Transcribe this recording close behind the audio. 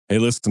Hey,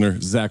 listener,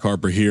 Zach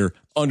Harper here.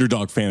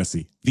 Underdog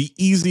Fantasy, the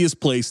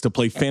easiest place to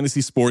play fantasy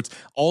sports.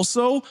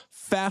 Also,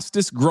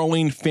 fastest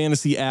growing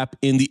fantasy app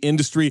in the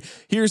industry.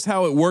 Here's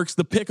how it works.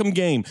 The Pick'em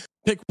game.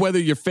 Pick whether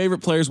your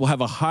favorite players will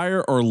have a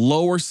higher or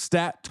lower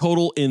stat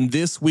total in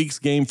this week's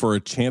game for a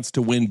chance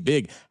to win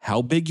big.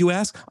 How big, you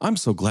ask? I'm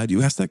so glad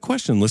you asked that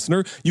question,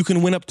 listener. You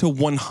can win up to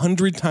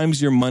 100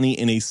 times your money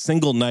in a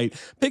single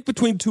night. Pick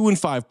between 2 and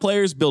 5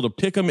 players, build a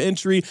Pick'em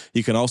entry.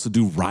 You can also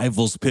do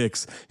rivals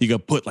picks. You can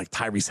put like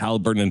Tyrese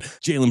Halliburton and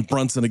Jalen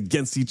Brunson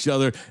against each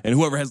other, and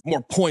whoever has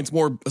more points,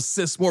 more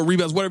assists, more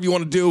rebounds, whatever you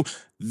want to do,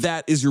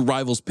 that is your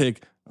rivals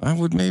pick. I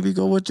would maybe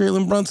go with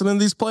Jalen Brunson in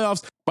these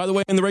playoffs. By the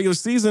way, in the regular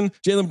season,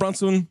 Jalen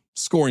Brunson,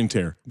 scoring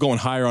tear, going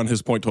higher on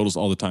his point totals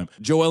all the time.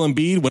 Joel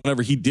Embiid,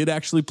 whenever he did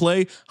actually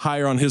play,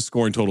 higher on his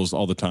scoring totals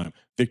all the time.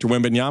 Victor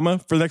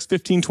Wembanyama, for the next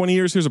 15, 20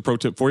 years, here's a pro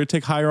tip for you.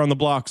 Take higher on the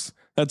blocks.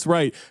 That's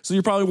right. So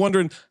you're probably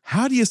wondering,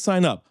 how do you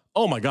sign up?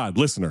 Oh my God,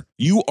 listener,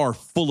 you are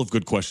full of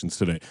good questions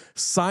today.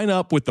 Sign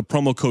up with the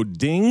promo code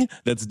DING,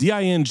 that's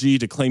D-I-N-G,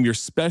 to claim your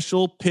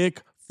special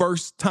pick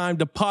first time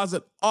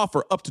deposit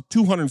offer up to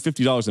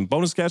 $250 in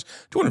bonus cash.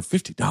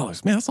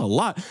 $250, man, that's a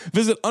lot.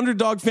 Visit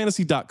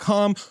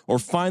underdogfantasy.com or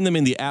find them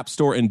in the App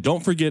Store. And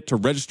don't forget to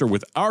register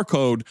with our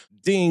code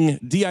DING,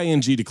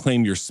 D-I-N-G, to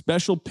claim your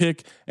special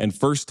pick and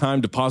first time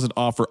deposit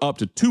offer up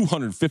to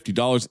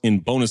 $250 in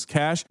bonus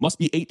cash. Must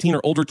be 18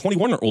 or older,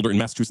 21 or older in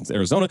Massachusetts,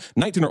 Arizona,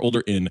 19 or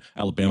older in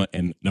Alabama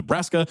and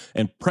Nebraska,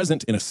 and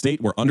present in a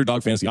state where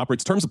Underdog Fantasy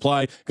operates. Terms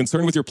apply.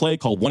 Concerned with your play,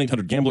 call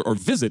 1-800-GAMBLER or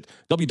visit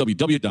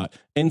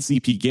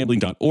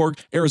www.ncpgambling.org.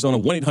 Arizona,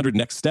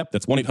 1-800-NEXT-STEP.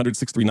 That's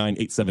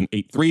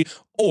 1-800-639-8783.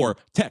 Or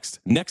text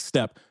NEXT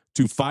STEP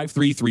to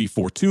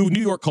 53342.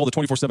 New York, call the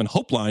 24/7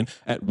 Hope line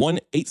at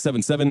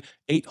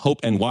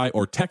 1-877-8-HOPE-NY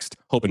or text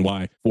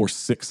HOPE-NY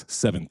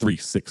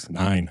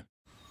 467-369.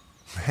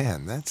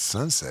 Man, that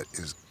sunset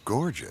is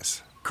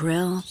gorgeous.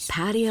 Grill,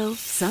 patio,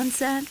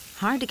 sunset.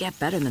 Hard to get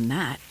better than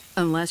that.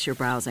 Unless you're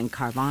browsing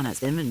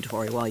Carvana's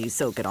inventory while you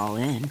soak it all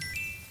in.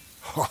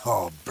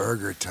 Oh,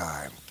 burger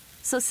time.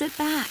 So sit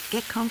back,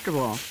 get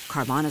comfortable.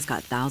 Carvana's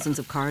got thousands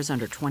of cars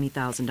under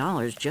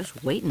 $20,000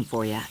 just waiting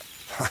for you.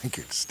 I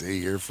could stay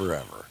here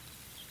forever.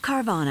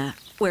 Carvana,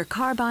 where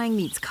car buying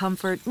meets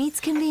comfort,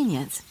 meets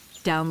convenience.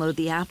 Download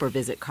the app or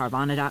visit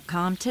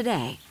Carvana.com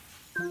today.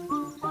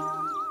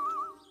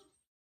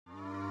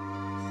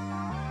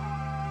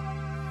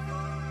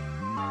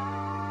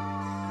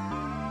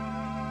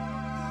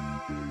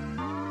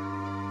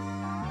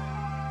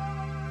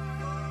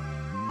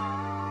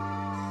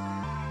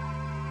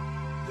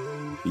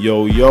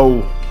 Yo,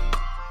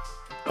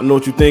 I know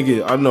what you're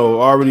thinking. I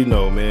already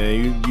know,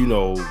 man. You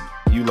know,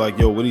 you like,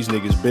 yo, where these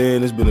niggas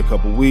been? It's been a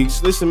couple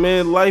weeks. Listen,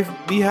 man, life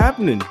be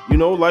happening.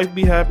 Life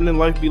be happening,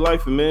 life be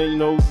life, man.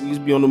 These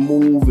be on the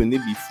move, and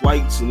it be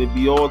flights, and it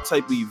be all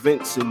type of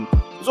events, and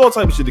there's all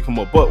type of shit to come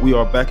up. But we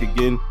are back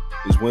again.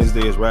 It's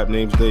Wednesday, it's Rap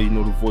Names Day. You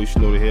know the voice,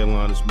 you know the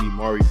headline. It's me,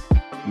 Mari.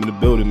 I'm in the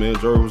building, man.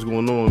 Jerry, what's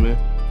going on, man?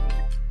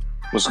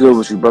 What's good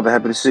with you, brother?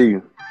 Happy to see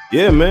you.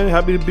 Yeah, man.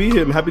 Happy to be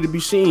here. I'm happy to be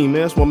seen,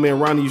 man. That's what my man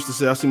Ronnie used to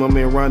say. I see my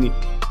man Ronnie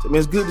say, man,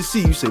 it's good to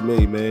see you. Say,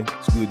 man,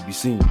 it's good to be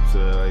seen.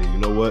 So, you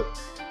know what?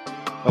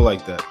 I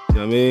like that. You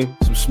know what I mean?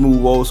 Some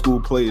smooth old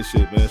school player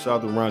shit, man. Shout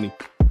out to Ronnie.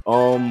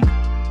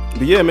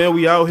 But yeah, man,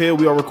 we out here.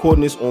 We are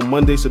recording this on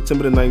Monday,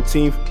 September the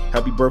 19th.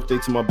 Happy birthday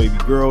to my baby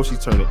girl.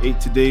 She's turning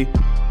 8 today.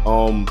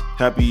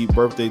 Happy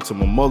birthday to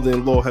my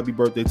mother-in-law. Happy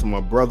birthday to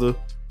my brother.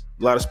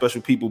 A lot of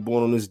special people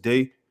born on this day.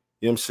 You know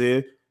what I'm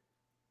saying?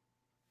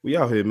 We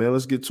out here, man.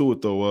 Let's get to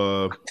it,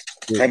 though.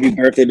 Happy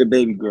birthday to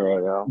baby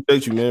girl, y'all.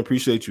 Appreciate you, man.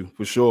 Appreciate you,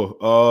 for sure.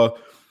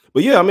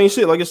 But yeah, I mean,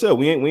 shit, like I said,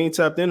 we ain't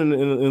tapped in a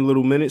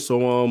little minute. So,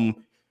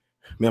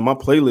 man, my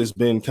playlist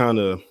been kind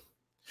of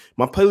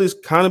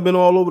been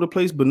all over the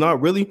place, but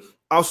not really.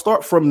 Let's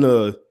start from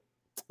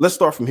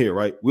here,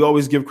 right? We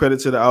always give credit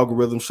to the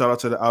algorithm. Shout out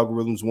to the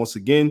algorithms once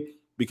again,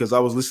 because I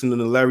was listening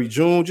to Larry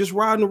June, just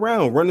riding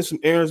around, running some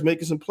errands,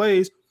 making some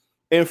plays.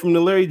 And from the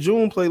Larry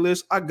June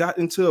playlist, I got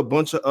into a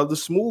bunch of other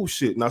smooth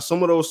shit. Now,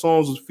 some of those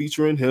songs was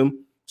featuring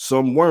him,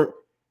 some weren't.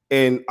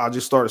 And I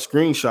just started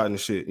screenshotting the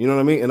shit. You know what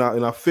I mean? And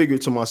I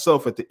figured to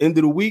myself, at the end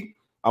of the week,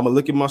 I'm going to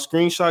look at my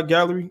screenshot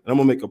gallery and I'm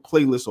going to make a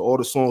playlist of all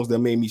the songs that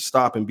made me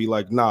stop and be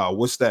like, nah,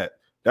 what's that?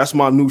 That's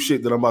my new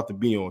shit that I'm about to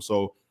be on.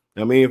 So,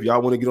 I mean, if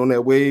y'all want to get on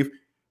that wave,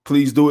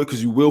 please do it,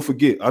 because you will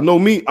forget. I know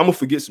me, I'm going to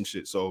forget some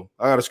shit. So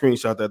I got to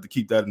screenshot that to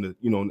keep that in the,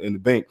 in the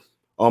bank.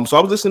 So I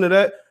was listening to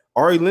that.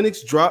 Ari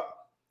Lennox dropped.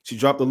 She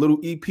dropped a little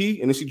EP,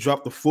 and then she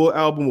dropped the full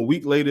album a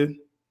week later.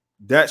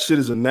 That shit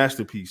is a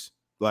masterpiece.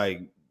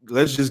 Like,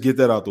 let's just get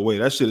that out the way.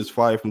 That shit is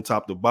fire from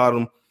top to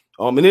bottom.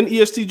 And then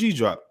ESTG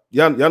dropped.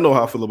 Y'all know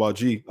how I feel about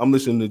G. I'm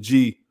listening to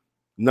G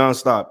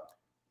nonstop.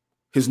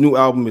 His new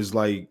album is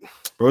like,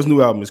 bro, his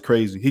new album is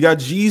crazy. He got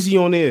Jeezy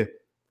on there.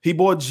 He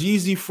bought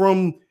Jeezy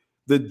from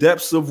the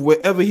depths of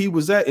wherever he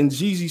was at, and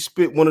Jeezy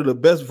spit one of the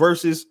best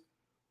verses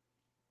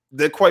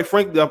that, quite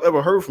frankly, I've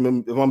ever heard from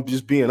him, if I'm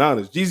just being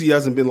honest. Jeezy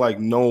hasn't been like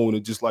known to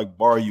just like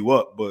bar you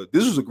up, but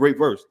this was a great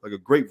verse, like a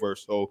great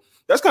verse. So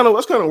that's kind of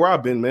where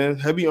I've been, man.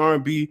 Heavy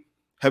R&B,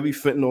 heavy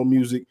fentanyl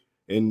music.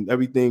 and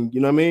everything,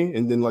 you know what I mean?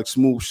 And then like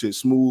smooth shit,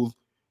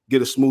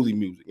 get a smoothie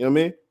music, you know what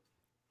I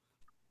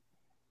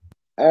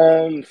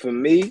mean? For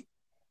me,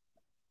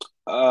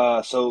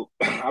 so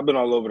I've been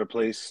all over the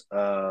place.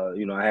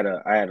 You know, I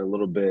had a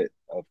little bit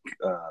of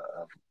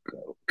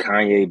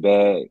Kanye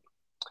bag.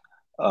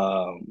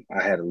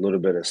 I had a little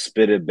bit of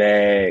Spitter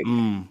bag.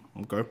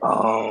 Okay.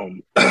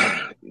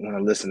 When I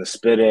listen to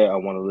Spitter, I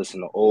want to listen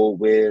to old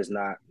Wiz,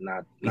 not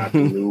the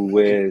new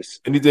Wiz.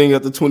 Anything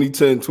after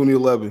 2010,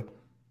 2011,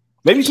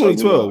 maybe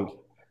 2012.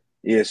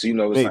 So you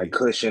know, it's maybe. like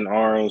Cushion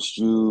Orange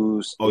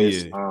Juice.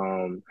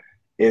 Oh,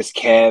 It's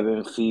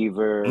Cabin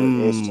Fever.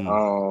 It's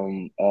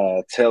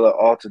Taylor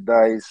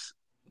Alterdice.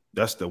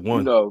 That's the one.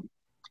 You know,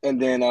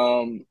 and then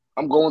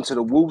I'm going to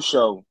the Woo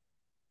show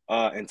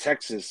in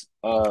Texas.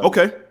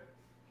 Okay.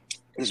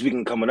 This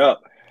weekend coming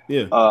up.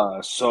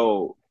 Yeah.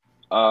 So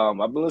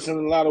I've been listening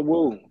to a lot of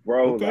Woo,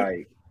 bro.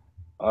 Okay.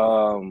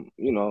 Like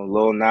you know,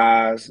 Lil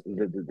Nas,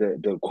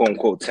 the quote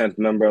unquote 10th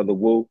member of the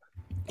Woo.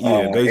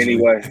 Yeah, basically.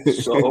 Anyway,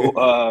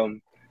 so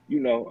you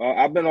know,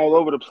 I've been all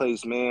over the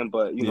place, man.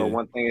 But you know,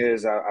 one thing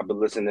is I've been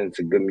listening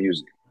to good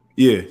music.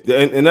 Yeah,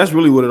 and that's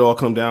really what it all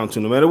comes down to.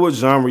 No matter what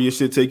genre your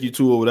shit take you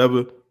to or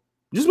whatever,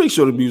 just make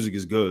sure the music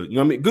is good. You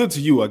know what I mean? Good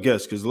to you, I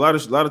guess, because a lot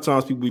of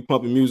times people be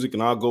pumping music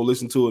and I'll go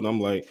listen to it and I'm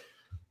like,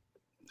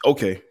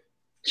 okay,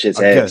 shit's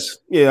I ass. guess.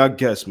 Yeah, I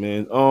guess,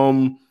 man.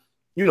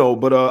 You know,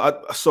 but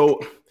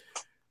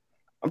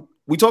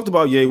we talked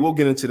about we'll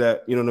get into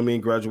that. You know what I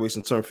mean?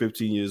 Graduation, turned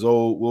 15 years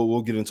old.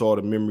 We'll get into all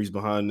the memories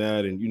behind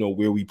that and you know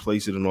where we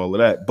place it and all of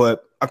that.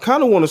 But I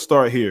kind of want to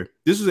start here.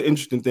 This is an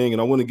interesting thing,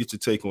 and I want to get your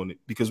take on it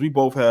because we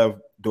both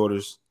have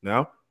daughters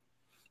now.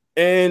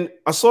 And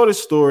I saw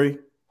this story.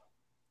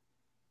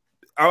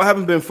 I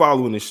haven't been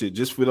following this shit,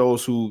 just for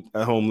those who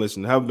at home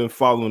listen. I haven't been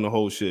following the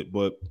whole shit,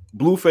 but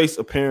Blueface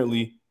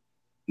apparently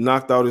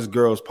knocked out his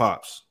girl's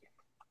pops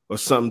or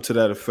something to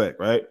that effect,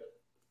 right?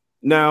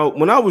 Now,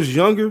 when I was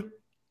younger,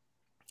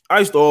 I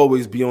used to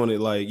always be on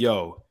it like,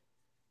 yo,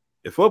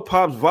 if her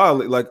pops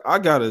violate, like I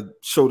gotta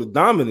show the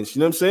dominance. You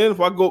know what I'm saying? If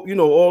I go, you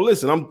know, all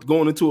this and I'm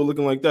going into it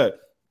looking like that.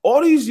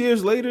 All these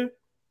years later,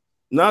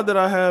 now that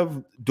I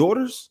have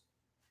daughters,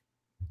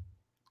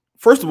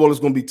 first of all, it's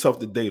gonna be tough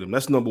to date them.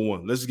 That's number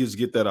one. Let's just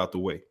get that out the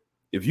way.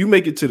 If you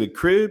make it to the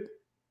crib,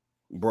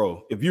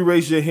 bro, if you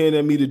raise your hand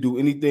at me to do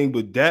anything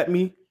but dat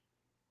me,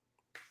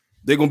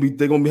 they're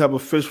gonna have a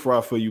fish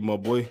fry for you, my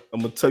boy.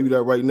 I'm gonna tell you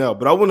that right now.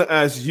 But I want to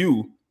ask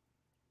you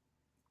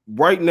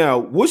right now,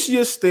 what's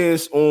your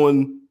stance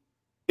on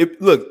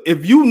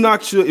if you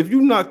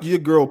knock your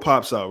girl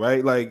pops out,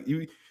 right? Like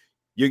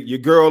your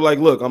girl, like,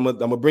 look, I'm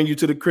gonna bring you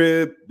to the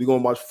crib, we're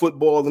gonna watch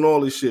football and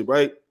all this shit,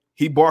 right?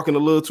 He barking a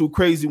little too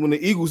crazy when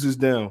the Eagles is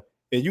down,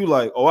 and you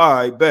like, oh, all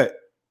right, bet.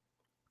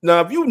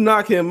 Now, if you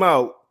knock him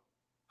out,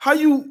 where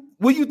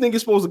you think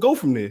it's supposed to go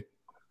from there?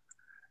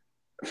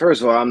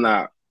 First of all, I'm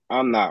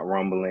not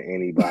rumbling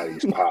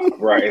anybody's pop,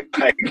 right?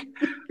 Like,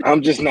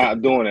 I'm just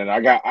not doing it. I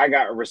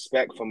got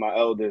respect for my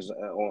elders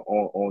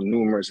on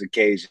numerous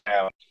occasions.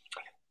 Now,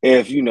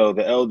 if you know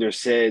the elder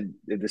said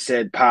if the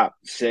said pop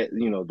said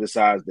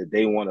decides that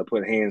they want to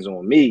put hands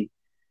on me,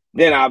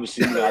 then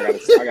obviously I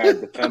gotta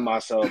defend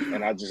myself,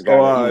 and I just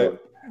gotta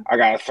I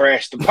gotta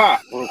thrash the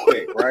pop real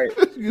quick, right?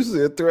 You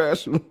said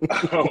thrash him.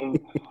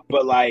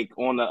 But like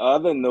on the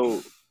other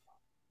note,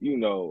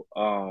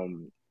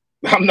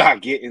 I'm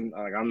not getting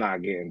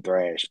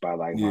thrashed by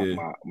like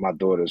my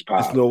daughter's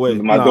pop. There's no way.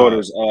 My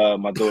daughter's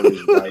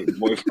like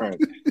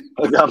boyfriend.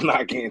 Like, I'm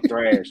not getting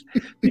thrashed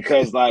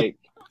because like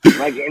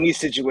any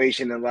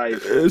situation in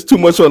life, it's too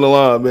much on the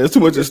line, man. It's too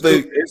much at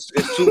stake. It's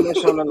too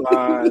much on the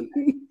line.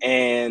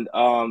 And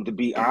to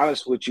be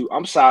honest with you,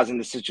 I'm sizing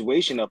the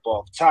situation up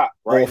off top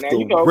right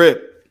now.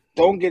 Rip.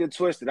 Don't get it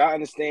twisted. I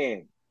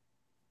understand.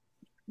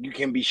 You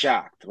can be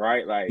shocked,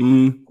 right? Like,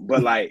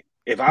 but like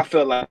if I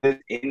feel like there's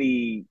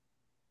any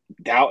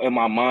doubt in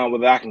my mind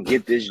whether I can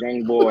get this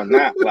young boy or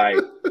not, like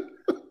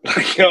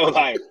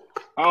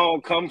I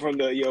don't come from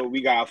the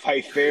we gotta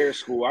fight fair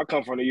school. I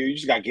come from the you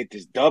just gotta get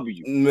this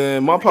W.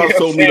 Man, my pops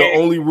told me the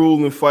only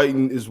rule in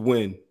fighting is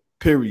win.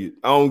 Period.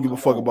 I don't give a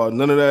fuck about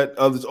none of that.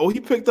 Others. Oh, he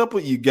picked up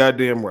it. You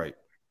goddamn right.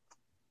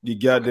 You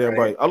goddamn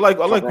right. I like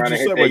what you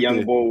said right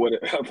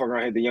there. Fuck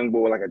around, hit the young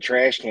boy with like a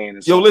trash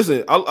can. Yo,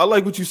 listen. I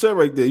like what you said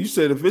right there. You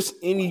said if it's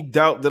any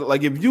doubt that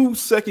like if you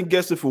second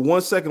guess it for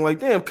 1 second, like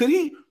damn, could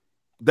he?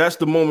 That's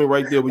the moment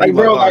right there. Like,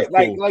 bro,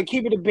 like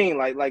keep it a bean.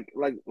 Like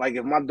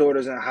if my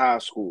daughter's in high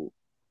school,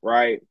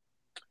 right?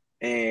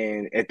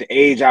 And at the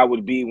age I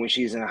would be when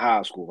she's in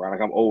high school, right?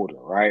 Like I'm older,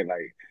 right?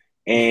 Like,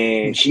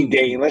 and she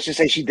dating, let's just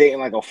say she dating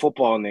like a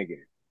football nigga.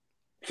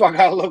 Fuck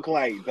I look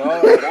like,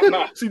 dog.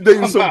 She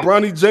dating some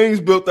Bronny James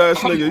built ass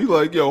nigga. You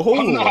like, yo, hold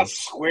on. I'm not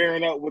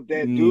squaring up with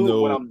that dude.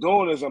 No. What I'm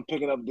doing is I'm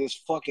picking up this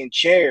fucking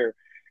chair.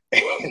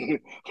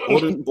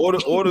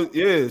 Order,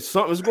 yeah,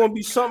 something. It's gonna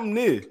be something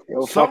there.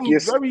 Fuck your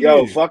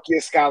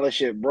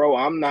scholarship, bro.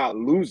 I'm not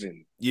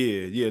losing.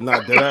 Yeah,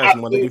 not that ass,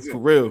 my nigga, for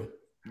real.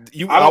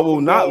 I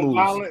will not lose.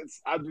 Violence.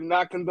 I do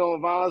not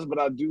condone violence, but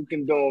I do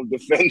condone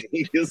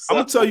defending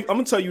yourself. I'm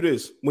gonna tell you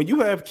this: when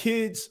you have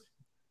kids,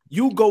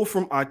 you go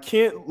from I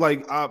can't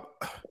like I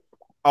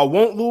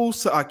won't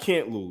lose to I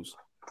can't lose.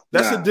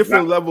 That's a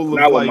different level of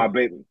not like with my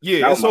baby. yeah,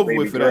 not it's with my over baby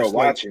with for girl that.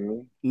 Watching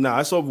me. Nah,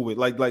 it's over with.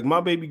 Like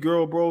my baby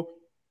girl, bro.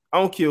 I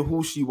don't care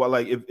who she was.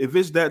 Like if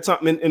it's that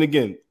time, and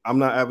again, I'm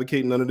not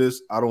advocating none of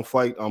this. I don't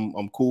fight.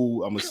 I'm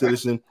cool. I'm a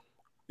citizen.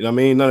 You know what I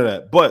mean? None of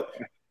that. But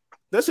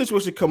that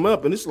situation come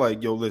up, and it's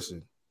like, yo,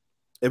 listen.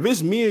 If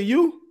it's me or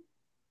you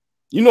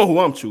know who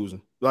I'm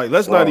choosing. Like,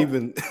 let's not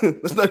even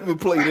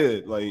play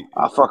there. Like,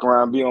 I fuck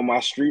around, be on my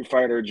Street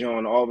Fighter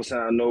joint. All of a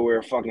sudden,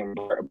 nowhere, fucking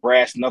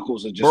brass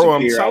knuckles will just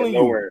appear out of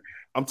nowhere.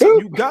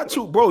 You got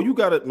to, bro. You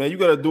got to, man. You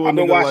got to do it. I've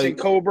been watching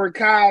Cobra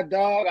Kai,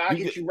 dog. I'll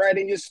get you right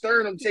in your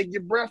sternum, take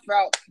your breath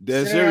out.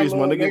 Dead serious, my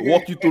nigga.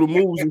 Walk you through the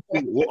moves.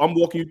 I'm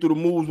walking you through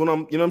the moves when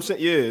I'm, you know what I'm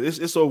saying? Yeah,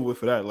 it's over with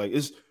for that. Like,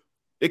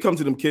 it comes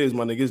to them kids,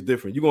 my nigga. It's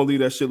different. You're going to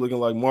leave that shit looking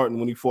like Martin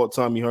when he fought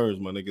Tommy Hearns,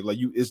 my nigga. Like,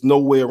 it's no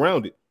way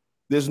around it.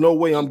 There's no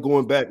way I'm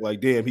going back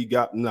like, damn, he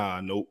got,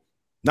 nope.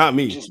 Not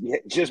me.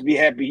 Just be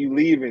happy you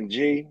leaving,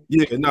 G.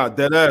 Yeah,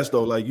 dead ass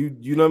though. Like you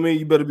know what I mean?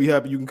 You better be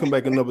happy you can come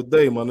back another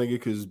day, my nigga,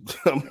 because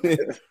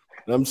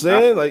I'm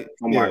saying, like,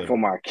 for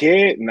my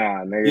kid,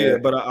 nah, nigga. Yeah,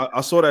 but I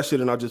saw that shit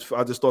and I just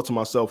thought to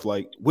myself,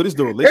 like, what is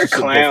the relationship? They're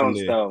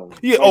clowns, though.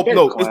 Yeah,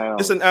 no,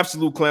 it's an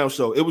absolute clown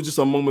show. It was just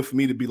a moment for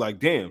me to be like,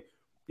 damn,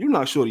 you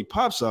knock Shorty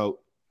Pops out.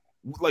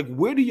 Like,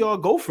 where do y'all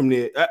go from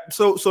there?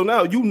 So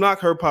now you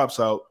knock her Pops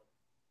out.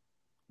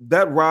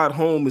 That ride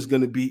home is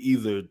going to be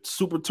either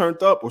super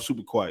turned up or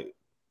super quiet.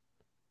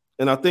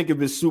 And I think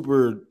if it's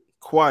super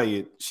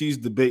quiet, she's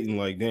debating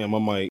like, damn,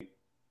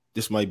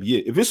 this might be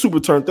it. If it's super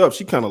turned up,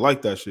 she kind of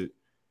like that shit.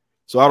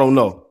 So I don't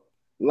know.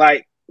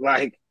 Like,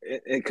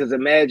 because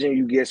imagine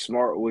you get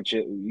smart with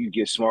your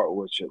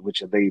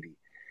lady,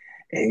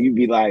 and you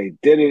be like,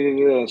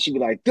 da-da-da-da, and she be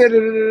like,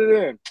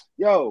 da-da-da-da-da.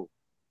 Yo,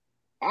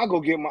 I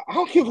don't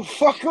give a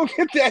fuck. Go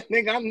get that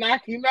nigga. I'm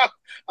knocking him out.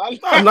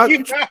 I'm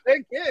knocking him out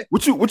again.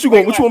 What you want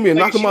me to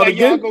knock him out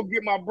again? Yo, go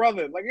get my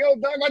brother. Like, yo,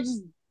 dog, I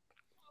just.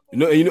 You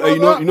know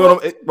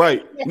what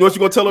right. You know what you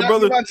gonna tell her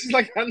brother?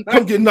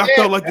 Come get knocked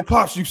out like the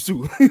Pops used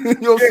to. You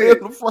know what I'm saying?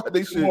 The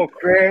Friday shit. Come on,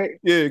 Craig.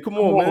 Yeah, come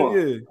on,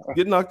 man. Yeah.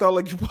 Get knocked out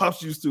like your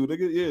Pops used to.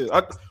 Nigga.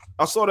 Yeah.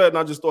 I saw that and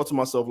I just thought to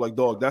myself, like,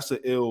 dog, that's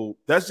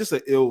just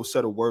an ill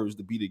set of words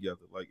to be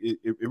together. Like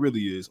it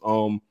really is.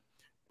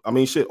 I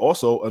mean, shit.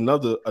 Also,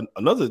 another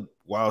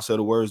wild set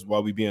of words,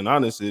 while we being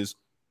honest, is,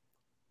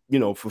 you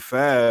know, for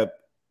Fab,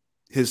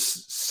 his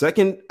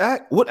second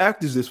act. What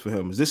act is this for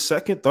him? Is this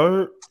second,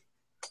 third?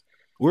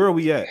 Where are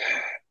we at?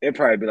 It'd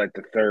probably be like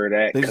the third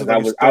act, because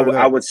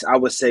I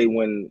would say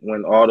when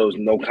all those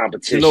no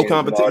competition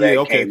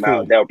came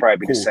out, that would probably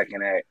be the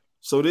second act.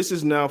 So this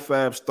is now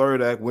Fab's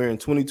third act. We're in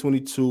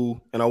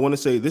 2022, and I want to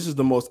say this is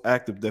the most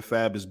active that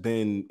Fab has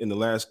been in the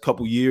last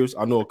couple years.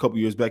 I know a couple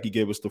years back he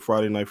gave us the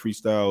Friday Night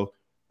Freestyle.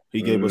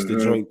 He gave us the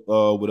joint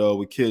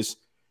with Kiss,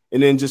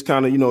 and then just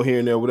kind of, you know, here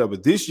and there, whatever.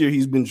 This year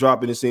he's been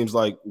dropping, it seems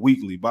like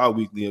weekly,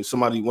 bi-weekly, and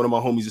one of my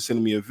homies is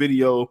sending me a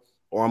video,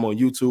 or I'm on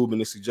YouTube and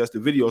the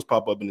suggested videos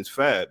pop up and it's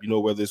Fab, you know,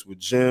 whether it's with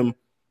Jim,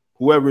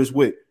 whoever it's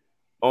with.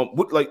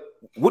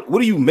 What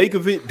do you make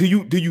of it? Do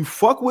you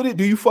fuck with it?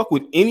 Do you fuck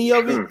with any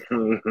of it?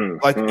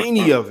 Like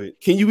any of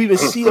it? Can you even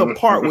see a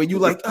part where you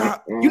like,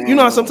 you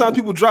know how sometimes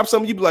people drop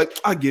something, you be like,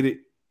 I get it.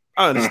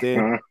 I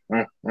understand.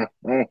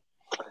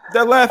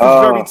 That laugh is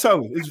very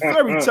telling. It's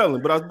very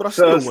telling, but I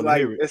still want to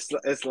hear it.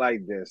 It's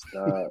like this,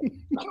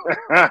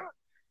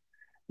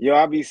 yo,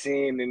 I be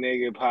seeing the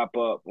nigga pop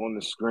up on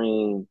the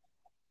screen,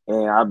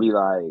 and I'll be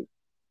like,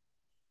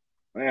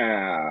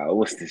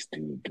 what's this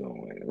dude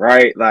doing?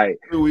 Right? Like,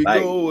 here we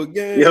go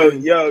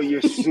again. Yo,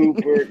 you're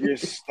super, you're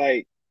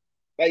like,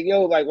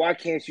 yo, like, why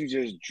can't you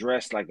just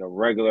dress like a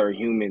regular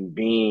human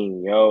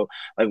being, yo?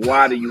 Like,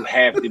 why do you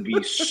have to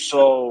be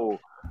so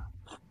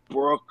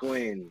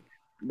Brooklyn?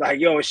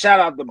 Like, yo, shout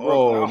out to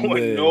Brooklyn. I don't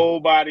want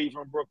nobody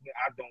from Brooklyn.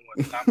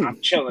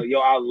 I'm chilling. Yo,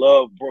 I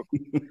love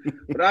Brooklyn.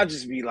 But I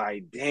just be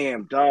like,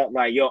 damn, dog.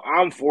 Like, yo,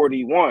 I'm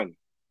 41.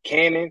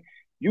 Cannon,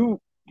 you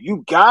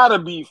gotta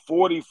be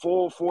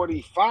 44,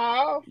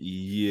 45.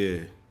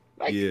 Yeah.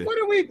 Like,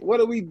 what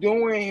are we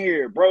doing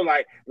here, bro?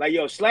 Like,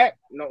 yo, don't slap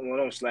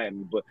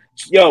me, but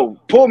yo,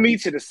 pull me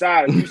to the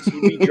side if you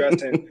see me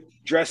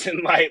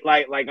dressing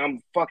like I'm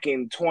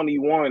fucking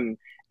 21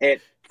 at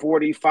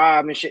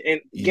 45 and shit.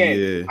 And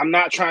again, I'm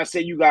not trying to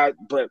say you guys,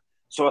 but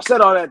so I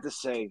said all that to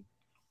say,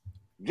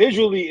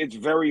 visually, it's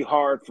very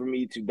hard for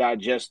me to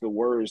digest the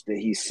words that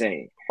he's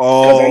saying.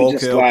 Oh,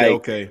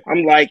 okay.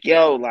 I'm like,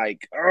 yo,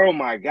 like, oh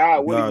my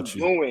God, what are you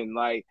doing?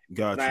 Like,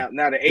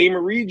 now the A.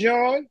 Marie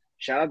John,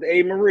 shout out to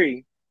A.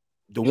 Marie.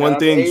 The one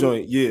thing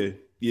joint, yeah.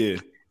 You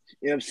know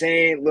what I'm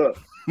saying? Look,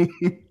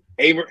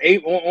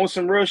 on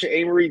some real shit,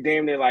 A. Marie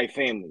damn near like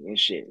family and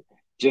shit.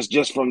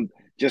 Just from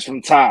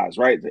ties,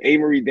 right? The A.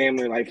 Marie damn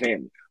near like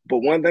family. But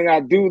one thing I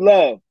do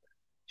love,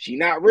 she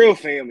not real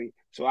family.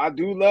 So I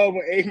do love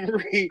when A.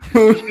 Marie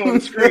is on the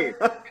screen.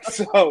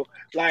 So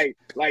like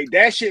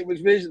that shit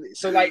was visually.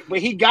 So like, but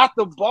he got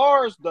the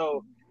bars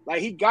though.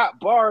 Like he got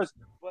bars,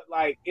 but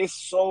like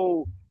it's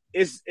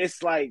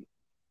like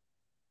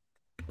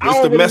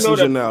It's the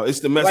messenger now. It's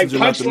the messenger,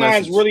 like not the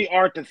message. punchlines really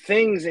aren't the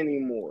things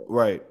anymore.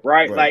 Right.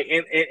 Like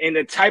and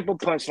the type of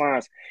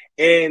punchlines.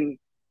 And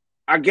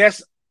I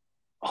guess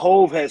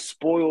Hove has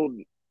spoiled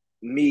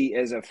me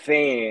as a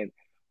fan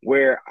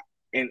where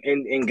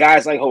and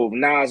guys like Hove,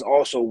 Nas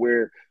also,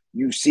 where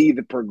you see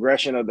the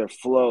progression of their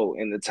flow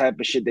and the type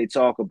of shit they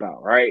talk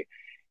about, right?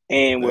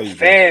 And with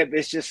Fab,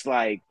 it's just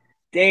like,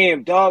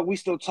 damn, dog, we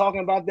still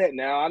talking about that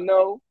now.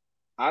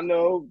 I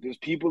know there's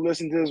people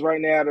listening to this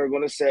right now that are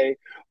gonna say,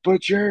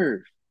 but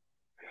Jerv,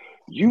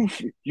 you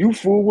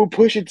fool with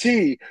Pusha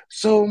T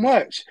so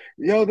much.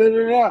 Yo, da,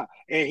 da, da.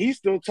 And he's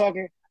still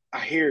talking. I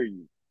hear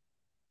you.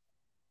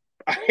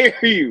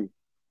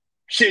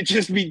 Shit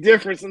just be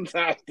different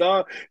sometimes,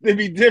 dog. There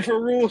be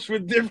different rules for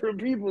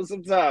different people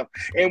sometimes.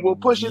 And will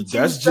Pusha T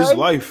that's just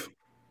life.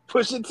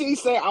 Pusha T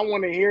say, I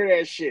want to hear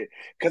that shit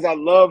because I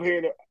love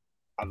hearing it.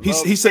 He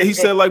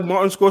said like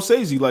Martin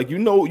Scorsese, like you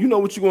know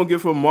what you're gonna get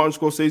from Martin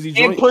Scorsese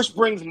joint. And Push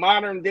brings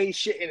modern day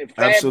shit in it.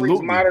 Fab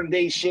brings modern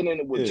day shit in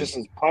it with just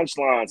his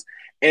punchlines,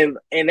 and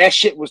that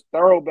shit was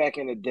thorough back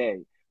in the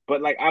day.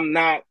 But like, I'm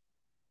not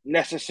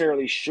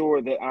necessarily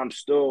sure that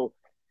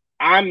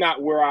I'm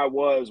not where I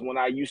was when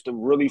I used to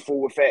really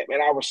fool with Fab,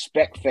 and I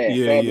respect Fab.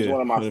 Fab is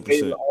one of my 100%.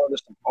 Favorite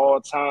artists of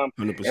all time.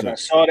 100%. If I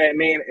saw that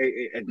man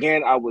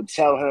again, I would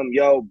tell him,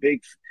 "Yo,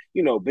 big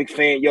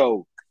fan,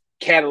 yo."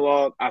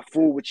 Catalog, I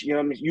fool with you. You know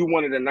what I mean? You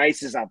one of the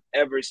nicest I've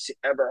ever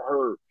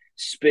heard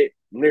spit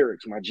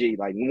lyrics, my G.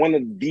 Like one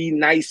of the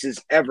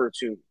nicest ever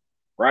to me,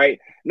 right?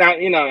 Now,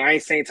 I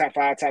ain't saying top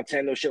 5, top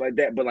 10, no shit like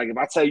that. But like if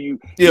I tell you,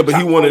 but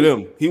he wanted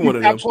them. He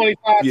wanted top them.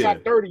 25,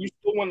 top 30. You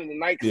still one of the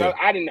nice.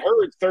 I didn't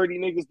heard 30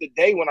 niggas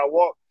today when I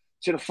walked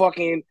to the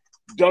fucking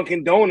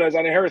Dunkin' Donuts.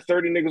 I didn't heard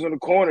 30 niggas on the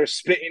corner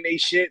spitting they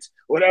shits,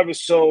 whatever.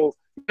 So you know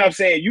what I'm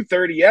saying, you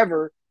 30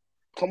 ever?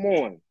 Come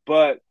on,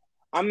 but.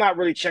 I'm not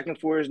really checking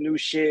for his new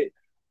shit.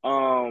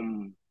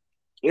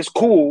 It's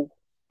cool.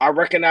 I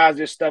recognize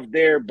there's stuff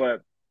there,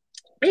 but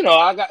I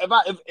got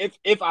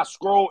if I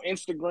scroll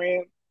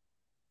Instagram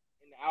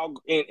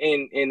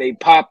and they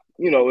pop,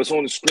 it's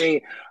on the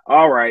screen.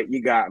 All right,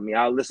 you got me.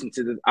 I'll listen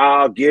to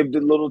I'll give the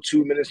little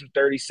 2 minutes and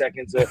 30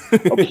 seconds a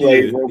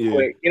play real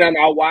quick.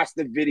 I'll watch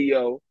the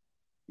video.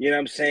 You know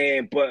what I'm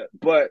saying? But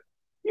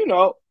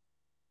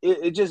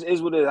it just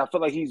is what it is. I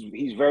feel like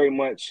he's very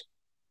much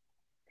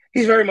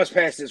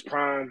past his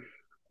prime.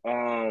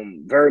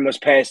 Very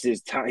much past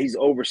his time. He's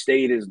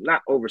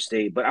not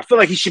overstayed, but I feel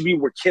like he should be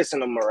where Kiss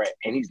and them are at,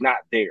 and he's not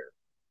there.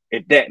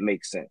 If that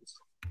makes sense.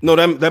 No,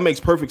 that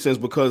makes perfect sense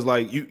because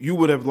like you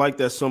would have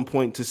liked at some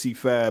point to see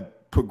Fab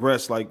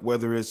progress, like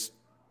whether it's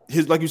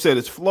his, like you said,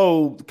 it's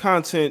flow, the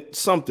content,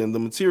 something, the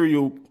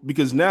material,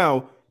 because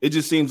now it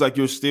just seems like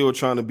you're still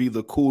trying to be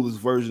the coolest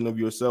version of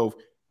yourself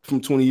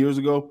from 20 years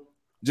ago.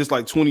 Just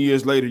like 20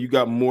 years later, you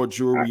got more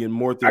jewelry and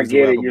more things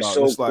to rap about. You're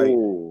so it's like,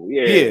 cool.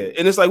 Yeah.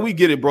 And it's like, we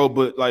get it, bro.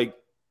 But like,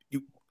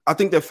 I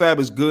think that Fab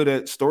is good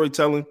at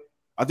storytelling.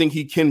 I think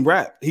he can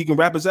rap. He can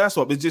rap his ass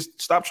off. It's just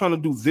stop trying to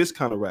do this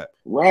kind of rap.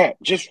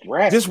 Just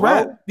rap.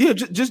 Yeah,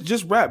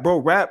 just rap, bro.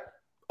 Rap.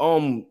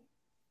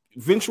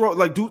 Venture,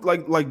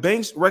 like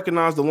Banks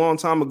recognized a long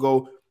time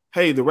ago.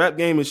 Hey, the rap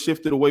game has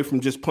shifted away from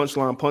just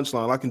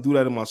punchline. I can do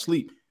that in my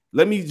sleep.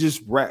 Let me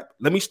just rap.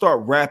 Let me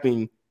start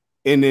rapping.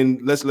 And then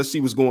let's see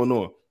what's going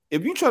on.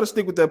 If you try to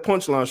stick with that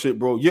punchline shit,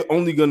 bro, you're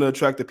only gonna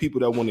attract the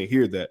people that want to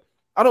hear that.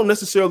 I don't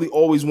necessarily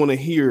always want to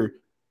hear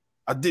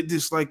I did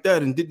this like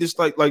that and did this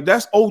like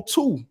that's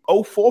 02,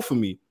 04 for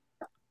me.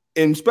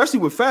 And especially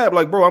with Fab,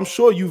 like, bro, I'm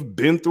sure you've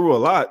been through a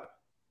lot.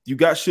 You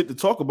got shit to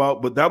talk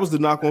about, but that was the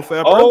knock on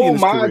Fab early in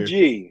his career.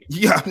 G.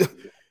 Yeah.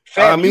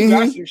 Fab, you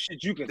got some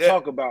shit you can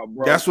talk about,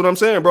 bro. That's what I'm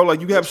saying, bro.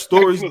 Like you have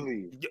stories.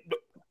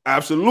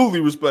 Absolutely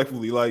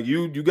respectfully. Like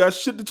you got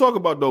shit to talk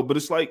about though, but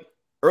it's like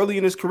early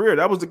in his career,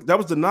 that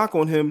was the knock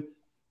on him,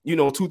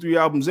 2-3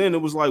 albums in.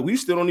 It was like, we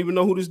still don't even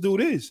know who this dude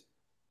is.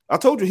 I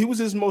told you, he was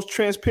his most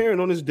transparent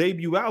on his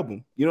debut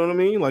album. You know what I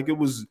mean? Like, it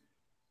was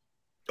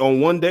on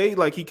one day,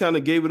 like, he kind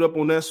of gave it up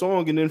on that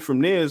song, and then from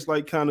there, it's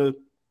like kind of,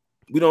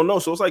 we don't know.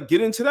 So it's like,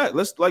 get into that.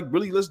 Let's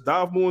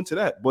dive more into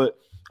that. But,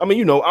 I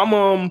mean,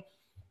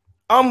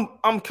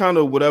 I'm kind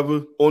of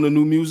whatever on the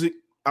new music.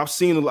 I've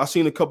seen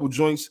a couple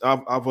joints.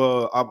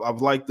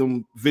 I've liked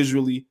them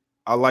visually.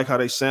 I like how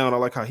they sound. I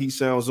like how he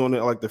sounds on it.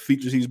 I like the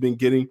features he's been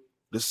getting,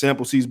 the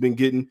samples he's been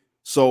getting.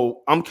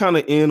 So I'm kind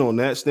of in on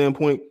that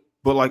standpoint.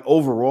 But like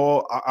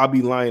overall, I'd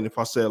be lying if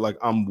I said like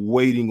I'm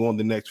waiting on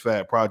the next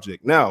Fab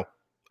project. Now,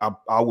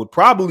 I would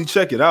probably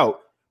check it out,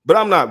 but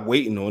I'm not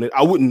waiting on it.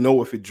 I wouldn't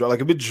know if it dropped.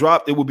 Like if it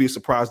dropped, it would be a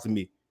surprise to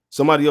me.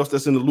 Somebody else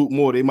that's in the loop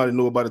more, they might have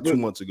known about it 2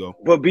 months ago.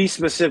 But be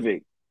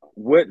specific.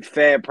 What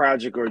Fab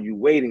project are you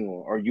waiting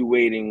on? Are you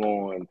waiting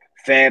on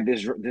Fab,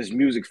 this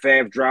music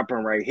Fab dropping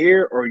right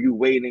here, or are you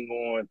waiting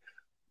on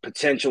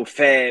potential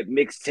Fab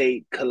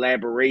mixtape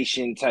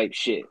collaboration type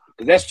shit?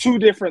 Because that's two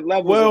different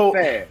levels of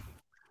Fab.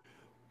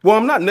 Well,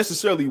 I'm not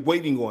necessarily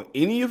waiting on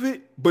any of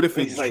it, but if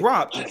it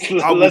dropped,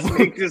 let's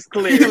make this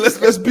clear.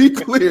 let's be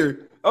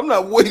clear. I'm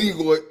not waiting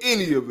on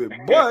any of it,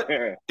 but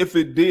if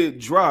it did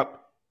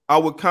drop, I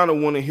would kind of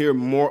want to hear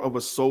more of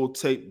a soul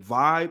tape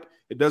vibe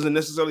It doesn't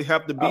necessarily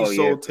have to be Oh,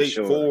 Soul yeah, for Tape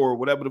sure. 4 or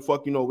whatever the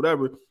fuck,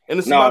 whatever. And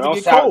it's No, about don't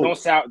to get cold. don't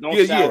sour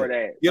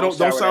that. Yeah, don't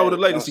sour the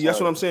legacy. Don't That's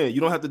sour what I'm that. saying.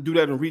 You don't have to do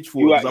that and reach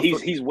for it.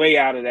 He's way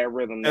out of that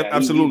rhythm now.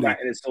 Absolutely. He's not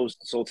in his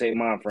Soul Tape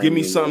mind frame. Give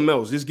me something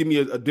else. Just give me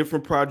a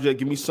different project.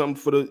 Give me something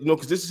for the,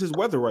 because this is his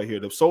weather right here.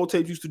 The Soul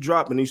Tape used to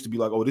drop and it used to be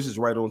like, oh, this is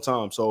right on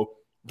time. So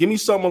give me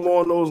something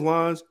along those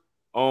lines.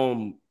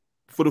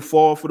 For the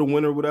fall, for the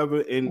winter,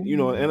 whatever, and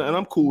and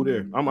I'm cool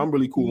there. I'm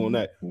really cool on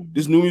that.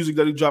 This new music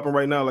that he's dropping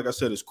right now, like I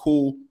said, is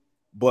cool,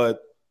 but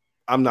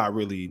I'm not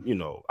really,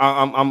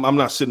 I'm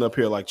not sitting up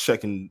here like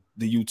checking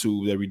the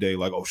YouTube every day,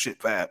 like, oh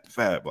shit, fab.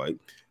 Like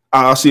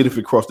I'll see it if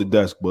it crossed the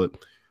desk, but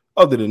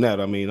other than that,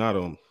 I mean, I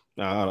don't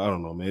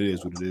know, man. It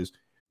is what it is.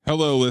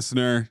 Hello,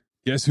 listener.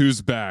 Guess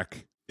who's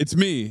back? It's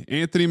me,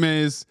 Anthony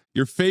Mays,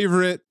 your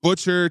favorite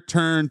butcher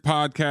turned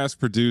podcast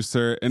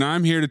producer, and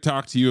I'm here to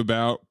talk to you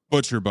about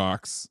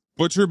ButcherBox.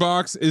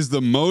 ButcherBox is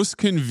the most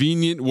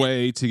convenient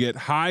way to get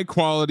high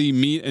quality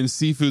meat and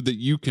seafood that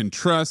you can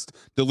trust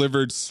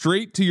delivered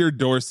straight to your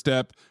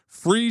doorstep,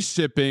 free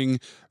shipping,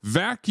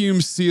 vacuum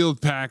sealed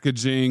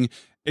packaging.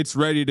 It's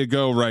ready to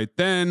go right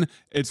then.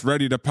 It's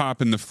ready to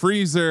pop in the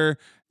freezer.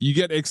 You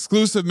get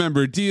exclusive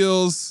member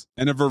deals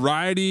and a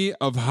variety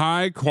of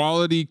high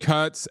quality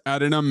cuts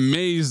at an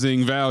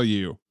amazing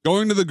value.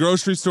 Going to the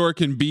grocery store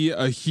can be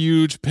a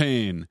huge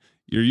pain.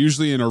 You're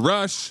usually in a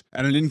rush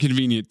at an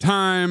inconvenient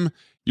time.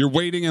 You're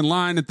waiting in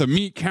line at the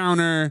meat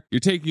counter.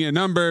 You're taking a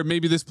number.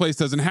 Maybe this place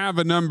doesn't have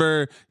a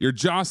number. You're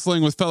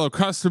jostling with fellow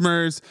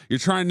customers. You're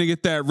trying to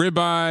get that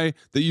ribeye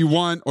that you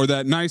want or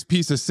that nice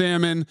piece of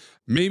salmon.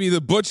 Maybe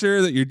the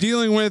butcher that you're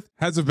dealing with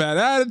has a bad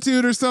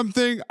attitude or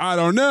something. I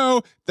don't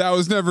know. That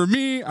was never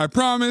me, I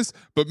promise.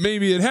 But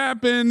maybe it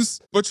happens.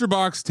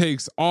 ButcherBox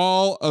takes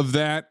all of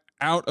that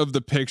out of the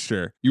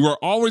picture. You are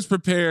always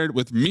prepared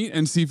with meat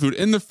and seafood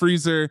in the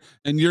freezer,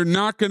 and you're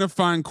not going to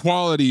find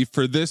quality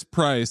for this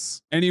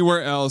price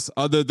anywhere else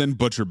other than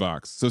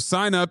ButcherBox. So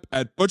sign up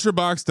at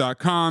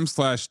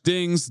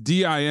butcherbox.com/dings,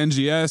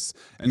 D-I-N-G-S,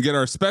 and get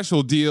our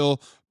special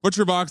deal.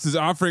 ButcherBox is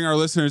offering our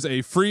listeners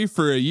a free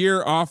for a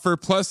year offer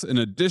plus an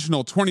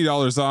additional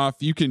 $20 off.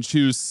 You can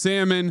choose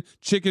salmon,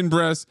 chicken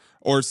breast,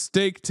 or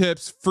steak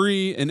tips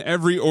free in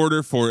every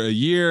order for a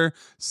year.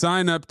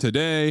 Sign up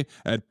today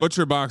at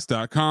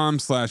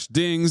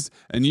butcherbox.com/dings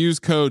and use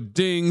code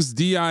DINGS,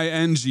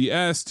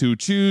 D-I-N-G-S, to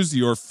choose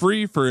your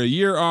free for a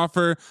year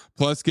offer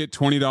plus get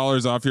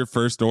 $20 off your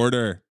first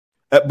order.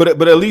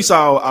 But at least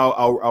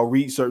I'll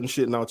read certain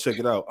shit and I'll check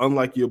it out.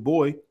 Unlike your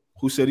boy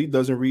who said he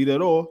doesn't read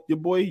at all, your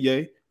boy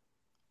Ye.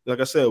 Like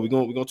I said, we're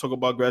gonna talk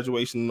about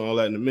graduation and all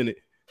that in a minute.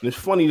 And it's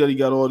funny that he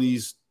got all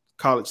these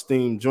college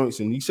themed joints,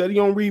 and he said he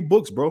don't read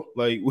books, bro.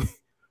 Like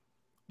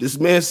this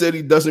man said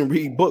he doesn't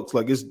read books.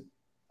 Like it's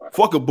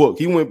fuck a book.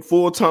 He went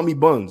full Tommy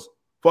Buns.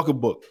 Fuck a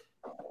book.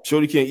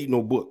 Shorty can't eat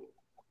no book.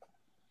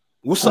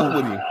 What's up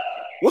with him?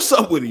 What's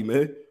up with him,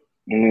 man?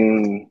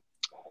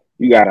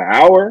 You got an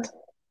hour?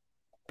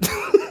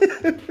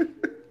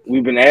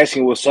 We've been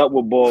asking what's up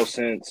with Ball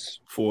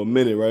since for a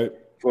minute, right?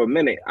 For a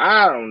minute.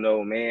 I don't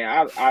know, man.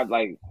 I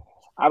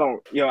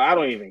don't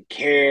even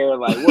care.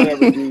 Like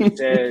whatever dude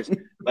says,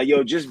 like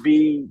just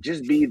be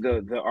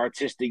the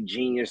artistic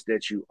genius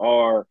that you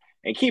are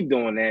and keep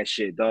doing that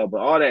shit, dog.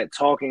 But all that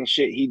talking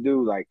shit he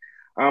do, like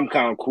I'm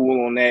kind of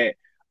cool on that.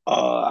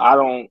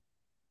 I'm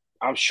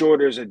sure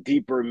there's a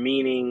deeper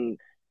meaning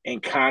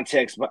and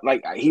context, but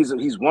like he's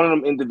one of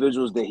them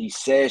individuals that he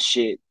says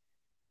shit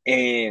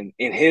and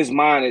in his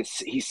mind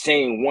he's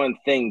saying one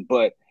thing,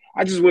 but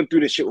I just went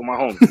through this shit with my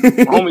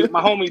homie.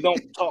 My homie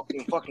don't talk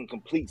in fucking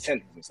complete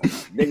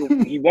sentences.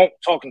 Nigga, he won't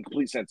talk in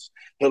complete sentences.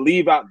 He'll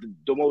leave out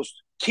the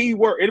most key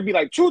word. It'll be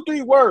like 2 or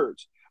 3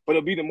 words, but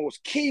it'll be the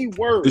most key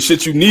words. The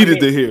shit you needed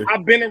to hear.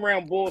 I've been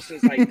around Bull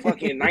since like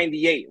fucking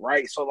 98,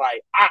 right? So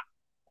like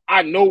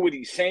I know what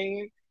he's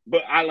saying,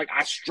 but I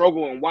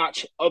struggle and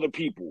watch other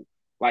people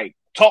like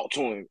talk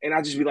to him, and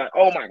I just be like,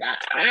 oh my god,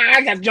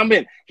 I got to jump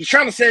in. He's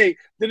trying to say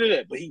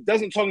da-da-da, but he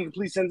doesn't talk in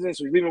complete sentences,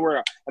 so he's leaving word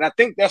out. And I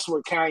think that's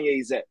where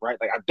Kanye's at, right?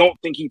 Like I don't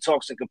think he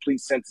talks in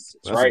complete sentences,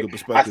 that's right?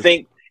 I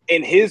think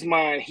in his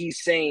mind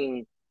he's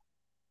saying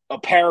a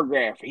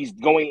paragraph. He's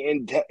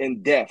going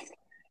in depth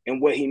in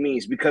what he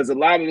means, because a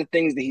lot of the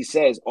things that he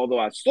says, although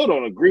I still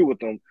don't agree with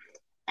them,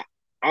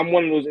 I'm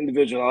one of those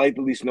individuals. I like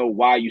to at least know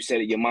why you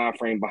said it, your mind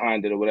frame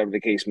behind it, or whatever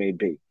the case may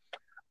be.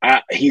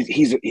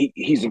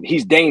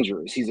 He's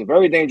dangerous. He's a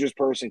very dangerous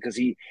person because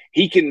he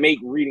can make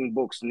reading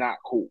books not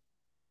cool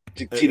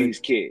to these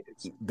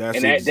kids,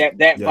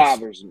 that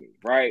bothers me,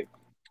 right?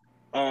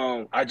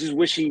 I just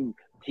wish he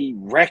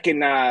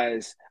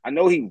recognized. I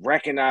know he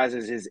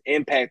recognizes his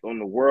impact on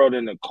the world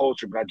and the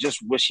culture, but I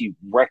just wish he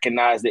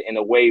recognized it in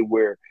a way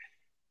where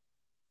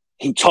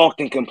he talked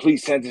in complete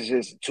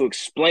sentences to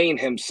explain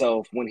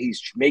himself when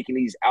he's making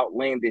these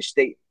outlandish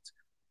statements.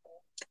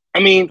 I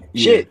mean,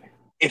 shit.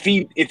 If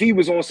he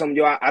was on some,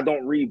 I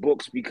don't read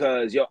books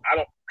because I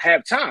don't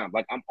have time.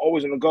 Like I'm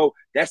always gonna go.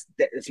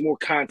 It's more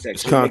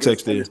context. It's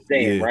context there,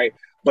 right?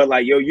 But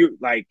like you're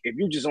like if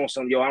you're just on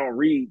some, I don't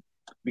read.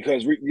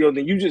 because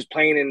then you just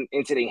playing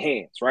into their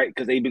hands, right?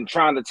 Because they've been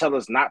trying to tell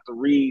us not to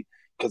read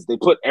because they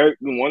put Eric.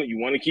 You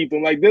want to keep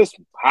them like this,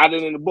 hide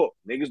it in the book.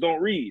 Niggas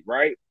don't read,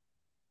 right?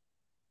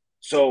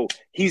 So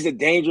he's a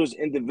dangerous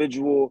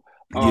individual.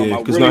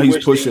 Because now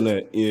he's pushing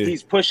that. Yeah,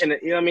 he's pushing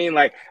it. You know what I mean?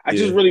 Like, I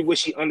just really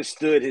wish he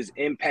understood his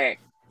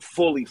impact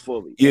fully.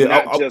 Yeah,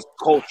 not just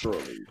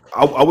culturally.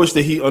 I wish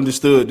that he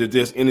understood that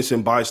there's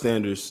innocent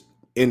bystanders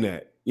in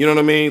that. You know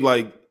what I mean?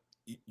 Like,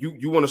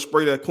 you want to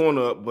spray that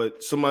corner up,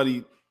 but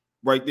somebody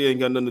right there ain't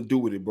got nothing to do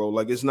with it, bro.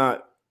 Like, it's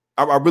not.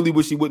 I really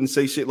wish he wouldn't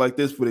say shit like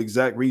this for the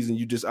exact reason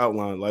you just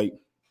outlined. Like,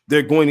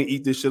 they're going to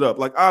eat this shit up.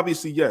 Like,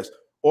 obviously, yes,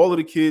 all of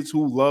the kids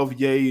who love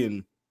Ye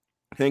and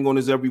hang on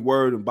his every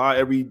word and buy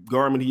every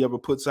garment he ever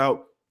puts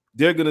out,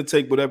 they're going to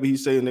take whatever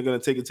he's saying, they're going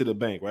to take it to the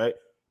bank, right?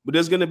 But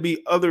there's going to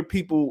be other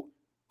people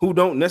who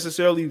don't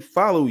necessarily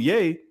follow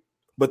Ye,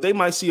 but they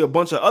might see a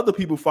bunch of other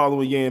people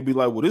following Ye and be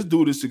like, well, this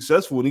dude is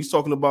successful, and he's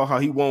talking about how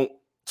he won't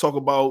talk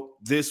about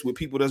this with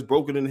people that's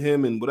broken in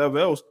him and whatever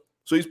else.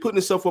 So he's putting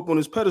himself up on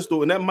his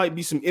pedestal, and that might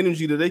be some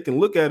energy that they can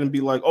look at and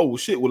be like, oh, well,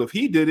 shit, well, if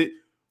he did it,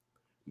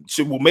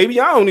 shit, well, maybe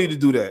I don't need to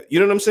do that. You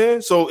know what I'm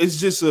saying? So it's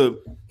just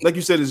like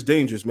you said, it's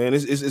dangerous, man.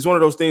 It's one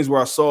of those things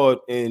where I saw it,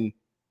 and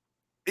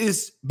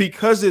it's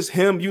because it's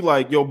him. You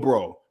like, yo,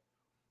 bro,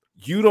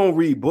 you don't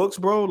read books,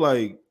 bro.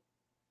 Like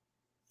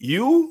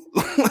you,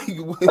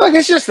 like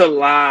it's just a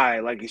lie.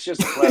 Like it's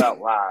just a flat out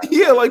lie.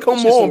 Yeah, like come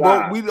on,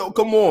 bro. We don't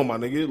come on, my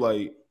nigga.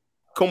 Like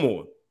come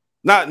on,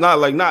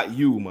 not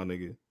you, my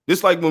nigga.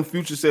 It's like when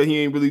Future said he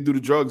ain't really do the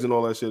drugs and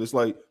all that shit. It's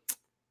like,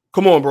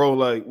 come on, bro.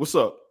 Like, what's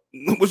up?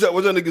 What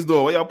y'all niggas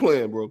doing? What y'all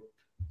playing, bro?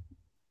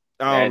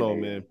 I don't know,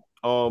 man.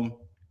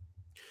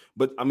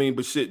 But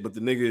the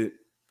nigga,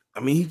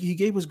 I mean, he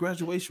gave us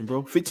graduation,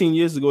 bro. 15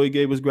 years ago, he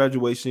gave us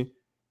graduation,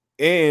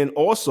 and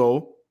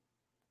also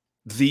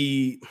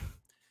the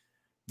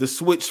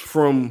switch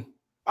from,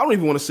 I don't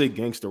even want to say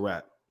gangster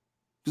rap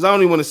because I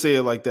don't even want to say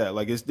it like that.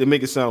 Like they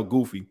make it sound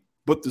goofy,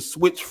 but the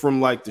switch from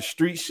like the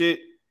street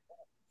shit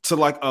to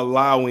like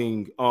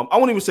allowing, I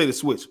won't even say the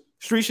switch.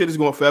 Street shit is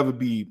going to forever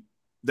be.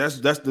 That's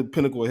the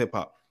pinnacle of hip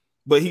hop.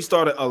 But he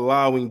started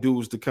allowing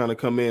dudes to kind of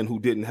come in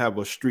who didn't have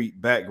a street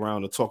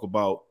background to talk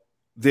about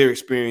their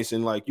experience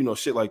and like, you know,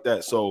 shit like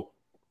that. So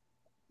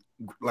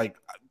like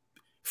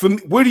for me,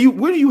 where do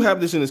you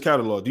have this in his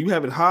catalog? Do you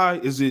have it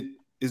high? Is it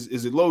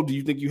low? Do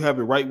you think you have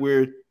it right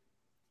where?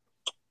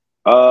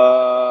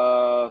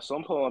 So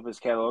I'm pulling up his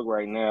catalog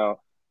right now.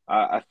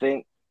 I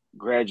think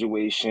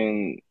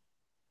Graduation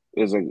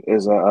is a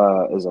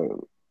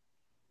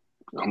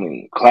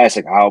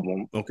classic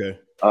album. Okay.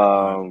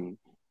 I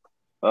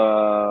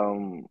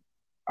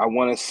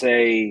want to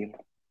say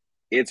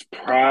it's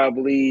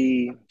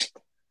probably,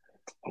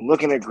 I'm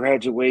looking at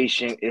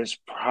Graduation, it's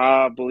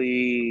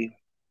probably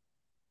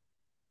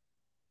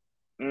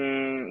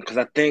because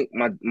I think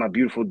my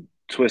Beautiful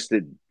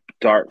Twisted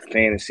Dark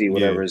Fantasy,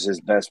 whatever, is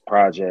his best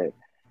project.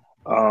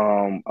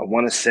 I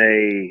want to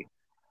say,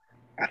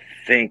 I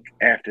think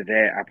after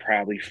that I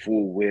probably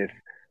fool with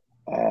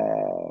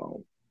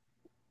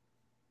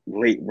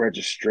Late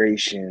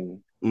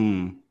Registration.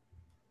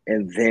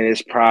 And then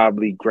it's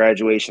probably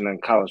Graduation and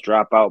College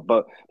Dropout,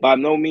 but by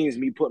no means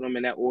me putting them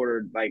in that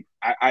order. Like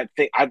I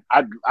think I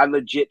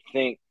legit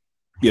think,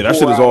 yeah, that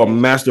shit is all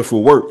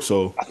masterful work.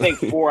 So I think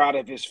 4 out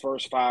of his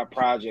first 5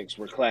 projects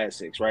were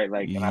classics, right?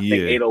 Like, and I think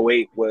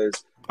 808 was.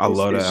 I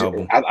love that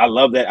album. I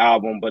love that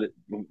album, but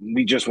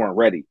we just weren't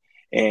ready.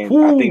 And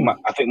I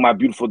think my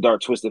Beautiful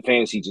Dark Twisted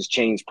Fantasy just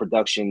changed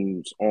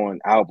productions on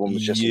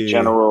albums just in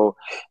general.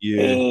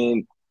 Yeah.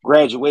 And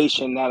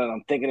Graduation, now that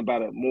I'm thinking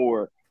about it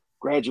more,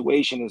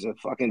 Graduation is a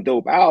fucking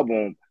dope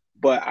album,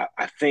 but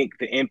I think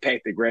the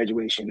impact that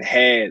Graduation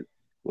had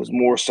was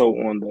more so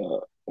on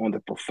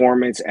the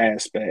performance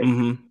aspect,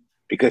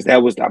 because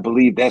that was, I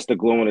believe that's the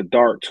Glow in the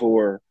Dark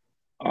tour,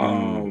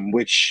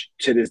 which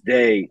to this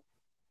day,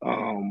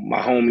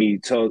 my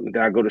homie tells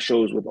that I go to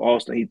shows with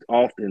Austin.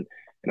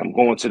 And I'm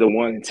going to the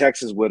one in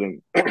Texas with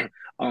him.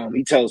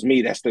 He tells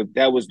me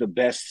that was the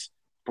best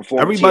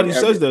performance. Everybody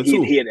says that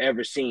too. He had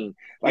ever seen,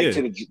 like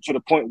to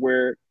the point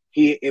where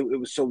it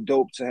was so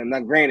dope to him. Now,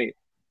 granted,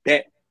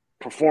 that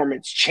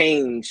performance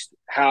changed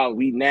how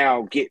we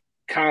now get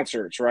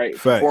concerts, right?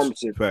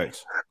 Performances.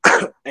 Facts.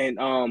 And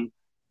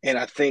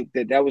I think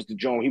that was the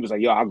joint. He was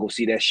like, "Yo, I'll go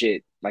see that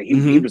shit." Like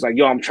he was like,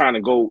 "Yo, I'm trying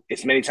to go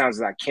as many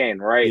times as I can,"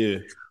 right? Yeah.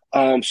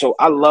 So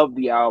I love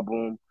the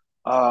album.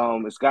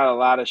 It's got a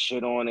lot of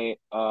shit on it.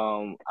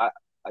 I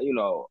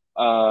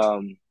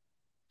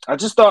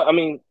just thought, I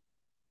mean,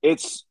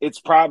 it's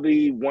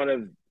probably one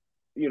of,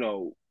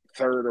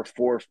 third or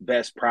fourth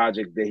best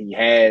project that he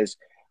has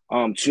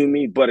to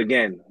me. But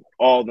again,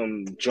 all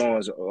them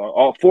Jones,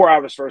 all 4 out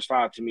of his first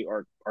 5 to me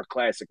are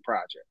classic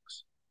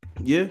projects.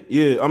 Yeah.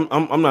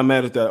 I'm not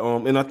mad at that.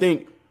 And I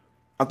think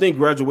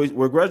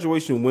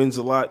Graduation wins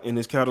a lot in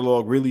his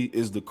catalog really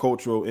is the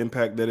cultural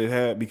impact that it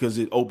had, because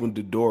it opened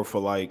the door for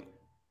like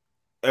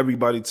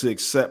everybody to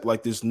accept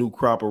like this new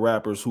crop of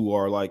rappers who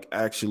are like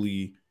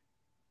actually,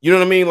 you know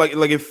what I mean? Like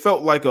it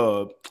felt like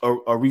a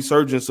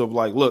resurgence of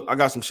like, look, I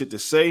got some shit to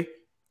say,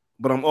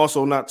 but I'm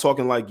also not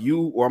talking like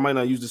you, or I might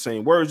not use the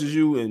same words as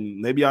you,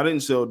 and maybe I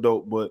didn't sell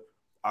dope, but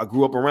I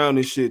grew up around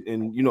this shit,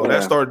 and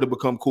that started to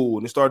become cool,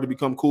 and it started to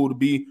become cool to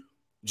be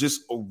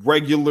just a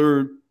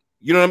regular,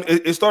 you know what I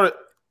mean? It started,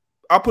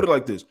 I'll put it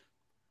like this.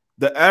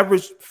 The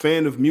average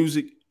fan of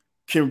music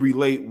can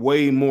relate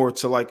way more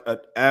to like an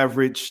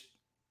average,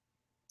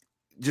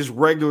 just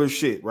regular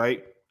shit,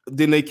 right?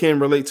 Then they can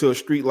relate to a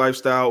street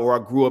lifestyle, or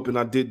I grew up and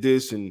I did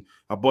this and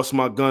I bust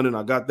my gun and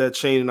I got that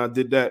chain and I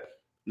did that.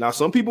 Now,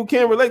 some people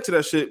can't relate to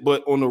that shit,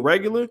 but on the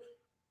regular,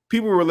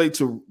 people relate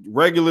to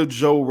regular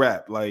Joe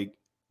rap. Like,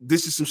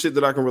 this is some shit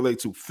that I can relate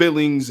to.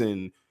 Feelings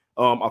and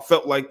I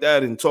felt like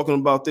that and talking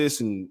about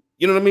this and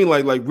you know what I mean?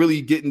 Like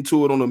really getting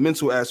to it on a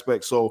mental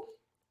aspect. So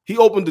he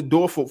opened the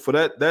door for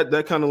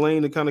that kind of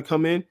lane to kind of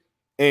come in.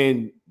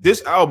 And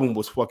this album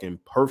was fucking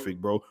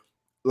perfect, bro.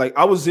 Like,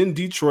 I was in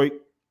Detroit.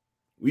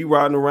 We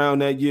riding around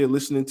that year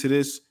listening to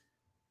this.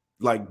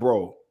 Like,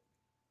 bro,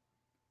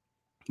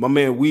 my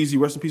man Weezy,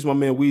 rest in peace, my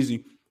man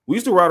Weezy. We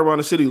used to ride around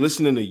the city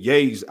listening to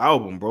Ye's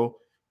album, bro.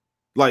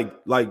 Like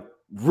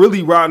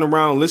really riding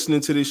around listening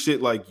to this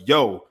shit. Like,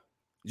 yo,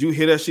 did you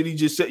hear that shit he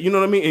just said? You know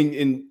what I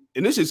mean?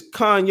 And this is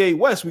Kanye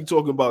West we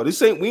talking about.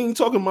 We ain't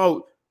talking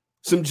about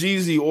some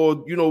Jeezy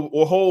or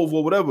or Hove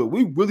or whatever.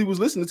 We really was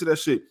listening to that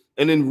shit.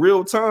 And in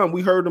real time,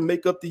 we heard him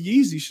make up the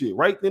Yeezy shit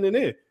right then and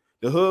there.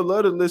 The hood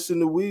love to listen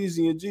to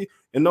Weezy and G.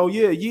 And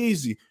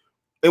Yeezy.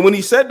 And when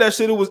he said that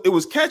shit, it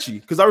was catchy.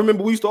 Because I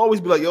remember we used to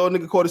always be like, yo,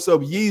 nigga called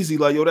himself Yeezy.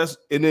 Like, yo, that's,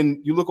 and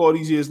then you look all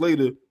these years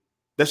later,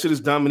 that shit is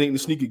dominating the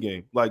sneaker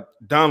game. Like,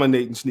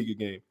 dominating sneaker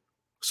game.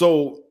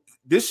 So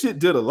this shit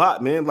did a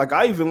lot, man. Like,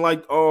 I even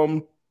like,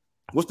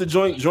 what's the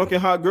joint, Drunken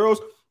Hot Girls?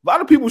 A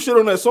lot of people shit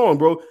on that song,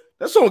 bro.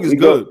 That song is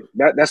good.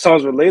 That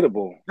song's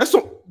relatable. That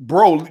song,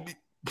 bro.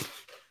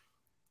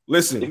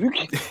 Listen. If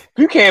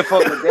you can't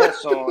fuck with that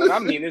song, and I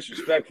mean this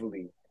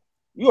respectfully,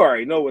 you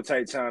already know what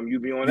type time you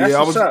be on. That's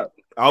what's up.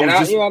 You know what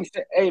I'm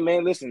saying? Hey,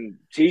 man, listen,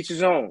 to each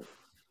his own.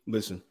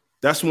 Listen,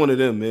 that's one of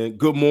them, man.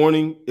 Good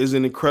Morning is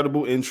an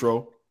incredible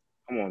intro.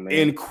 Come on, man.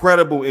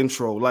 Incredible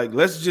intro. Like,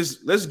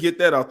 let's get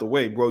that out the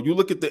way, bro. You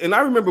look at and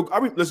I remember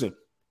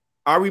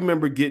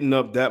getting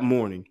up that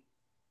morning,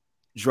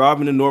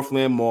 driving to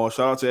Northland Mall.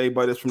 Shout out to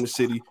everybody that's from the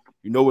city.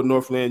 You know what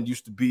Northland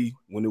used to be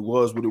when it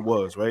was what it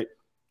was, right?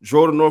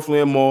 Drove to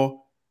Northland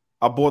Mall.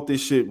 I bought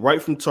this shit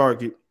right from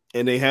Target,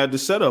 and they had the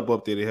setup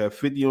up there. They had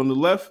 50 on the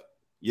left,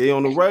 Ye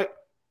on the right.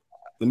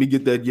 Let me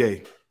get that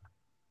Ye.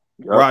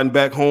 Yep. Riding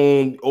back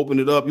home, open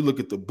it up. You look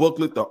at the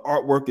booklet. The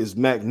artwork is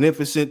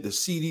magnificent. The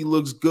CD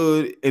looks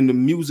good, and the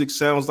music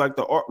sounds like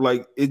the art.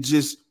 Like,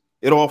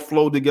 it all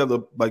flowed together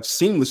like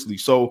seamlessly.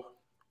 So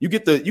you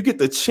get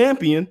the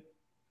Champion,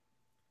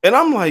 and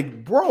I'm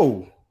like,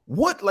 bro,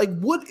 what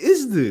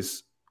is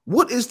this?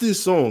 What is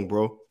this song,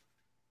 bro?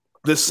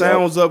 The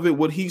sounds of it,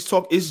 what he's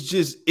talking, it's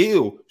just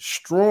ill,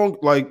 strong.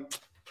 Like,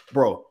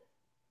 bro,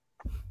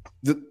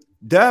 the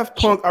Daft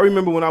Punk. I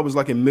remember when I was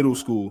like in middle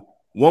school.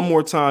 One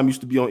More Time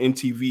used to be on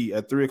MTV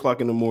at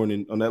 3:00 in the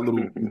morning on that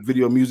little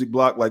video music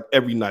block, like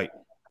every night.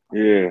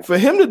 Yeah. For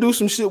him to do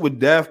some shit with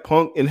Daft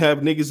Punk and have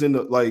niggas in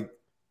the like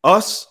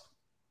us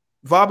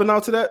vibing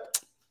out to that,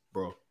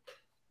 bro,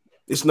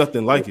 it's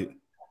nothing like it.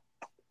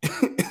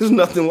 It's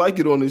nothing like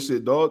it on this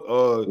shit,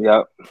 dog.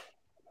 Yep.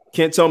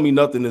 Can't Tell Me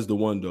Nothing is the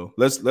one though.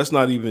 Let's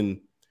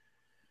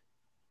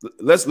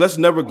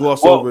never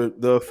gloss over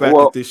the fact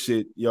that this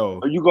shit,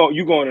 yo. Are you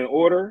going in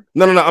order?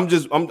 No.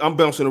 I'm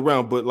bouncing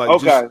around, but like,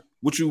 okay.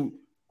 We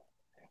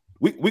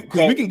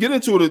can get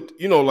into it,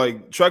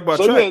 like track by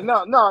track. Yeah,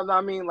 no. I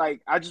mean,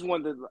 like, I just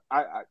wanted to.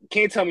 I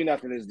Can't Tell Me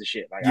Nothing is the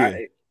shit. Like, yeah.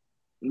 I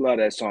love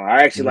that song.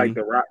 I actually like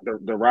the rock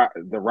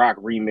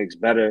remix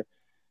better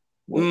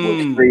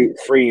with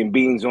Free and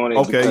Beans on it.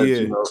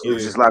 Okay, because, it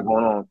was just a lot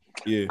going on.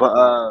 Yeah,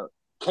 but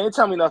Can't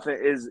Tell Me Nothing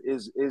is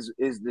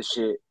the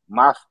shit.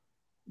 My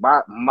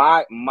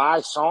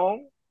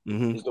song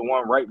is the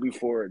one right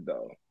before it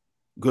though.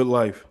 Good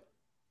Life.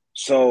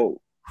 So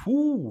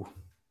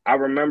I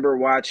remember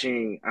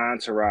watching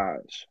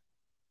Entourage,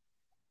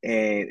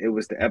 and it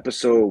was the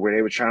episode where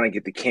they were trying to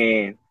get the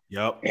can.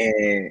 Yep.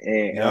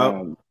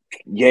 And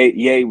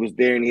Ye was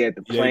there, and he had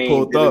the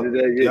plane.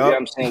 Yep.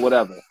 I'm saying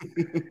whatever.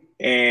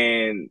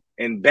 and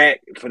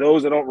back for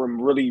those that don't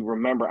really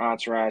remember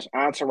Entourage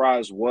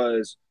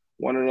was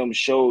one of them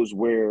shows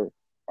where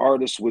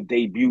artists would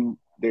debut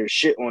their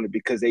shit on it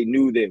because they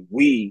knew that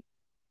we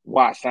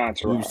watched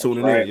Entourage. We was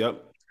tuning right? in,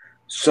 yep.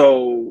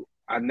 So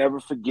I never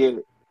forget.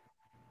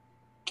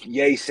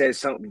 Kanye said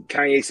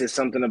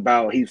something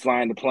about he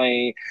flying the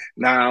plane.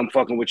 Nah, I'm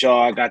fucking with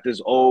y'all. I got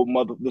this old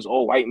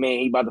white man.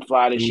 He about to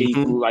fly this shit. He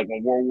flew like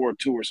in World War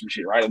II or some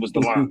shit, right? It was the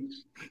line.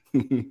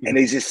 And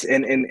they just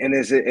and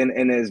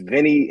as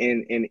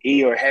Vinny and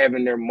E are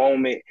having their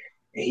moment,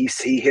 and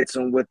he hits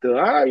him with the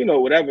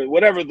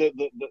whatever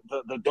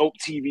the dope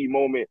TV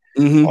moment.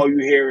 All you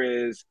hear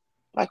is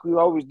like we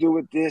always do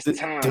at this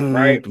time,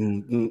 right?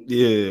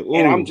 Yeah. Ooh.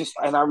 And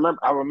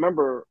I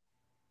remember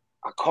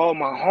I called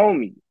my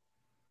homie.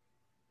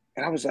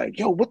 And I was like,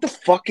 yo, what the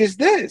fuck is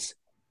this?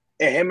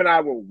 And him and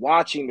I were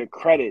watching the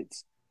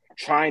credits.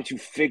 trying to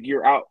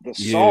figure out the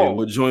Yeah, song.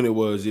 what joint it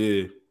was,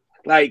 yeah.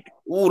 Like,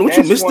 ooh, don't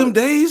you miss them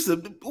days?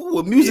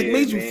 Ooh, music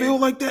made you man. feel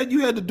like that.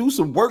 You had to do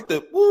some work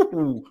that,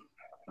 ooh.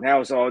 Now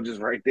it's all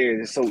just right there.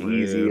 It's so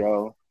easy,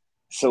 yo.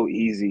 So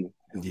easy.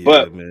 Yeah,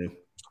 but man.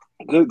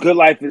 Good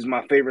Life is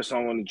my favorite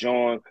song on the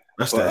joint.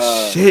 That's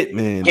that shit,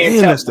 man.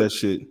 Damn, that's that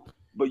shit.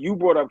 But you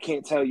brought up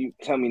Tell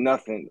Me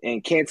Nothing,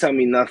 and Can't Tell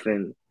Me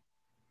Nothing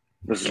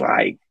was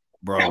like,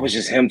 bro, that was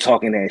just him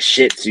talking that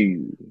shit to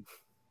you.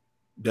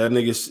 That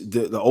nigga's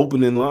the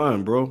opening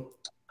line, bro.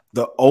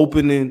 The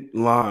opening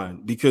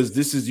line, because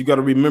you got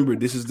to remember,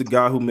 this is the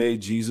guy who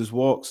made Jesus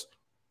Walks.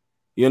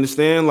 You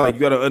understand? Like, you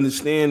got to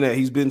understand that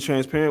he's been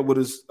transparent with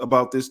us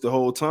about this the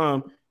whole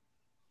time.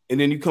 And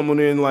then you come on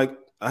in like,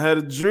 I had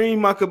a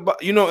dream I could buy,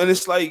 and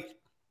it's like,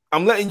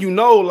 I'm letting you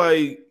know,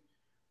 like,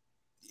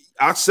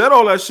 I said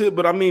all that shit,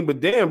 but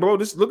damn, bro,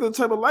 look at the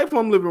type of life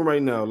I'm living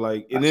right now.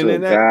 Like, and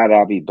then God,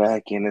 I'll be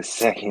back in a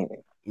second.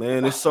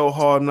 Man, it's so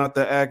hard not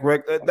to act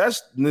right.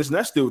 That's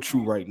still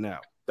true right now.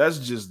 That's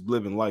just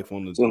living life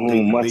on the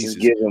daily much basis. Is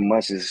given,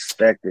 much is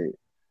expected.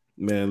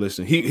 Man,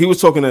 listen, he was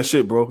talking that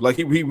shit, bro. Like,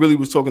 he really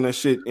was talking that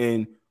shit,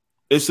 and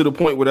it's to the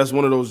point where that's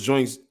one of those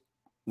joints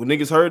when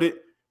niggas heard it,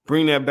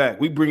 bring that back.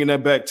 We bringing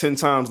that back 10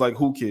 times, like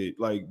Who Kid,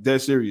 like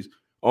dead serious.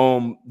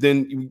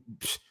 Then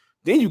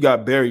you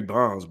got Barry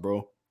Bonds,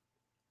 bro.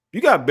 You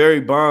got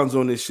Barry Bonds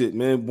on this shit,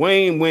 man.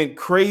 Wayne went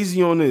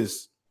crazy on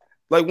this.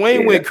 Like,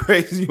 Wayne went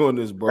crazy on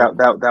this, bro.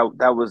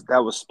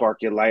 That was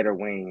Spark Your Lighter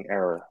Wayne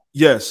era.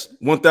 Yes,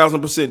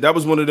 1000%. That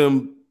was one of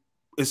them.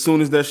 As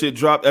soon as that shit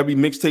dropped, every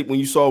mixtape when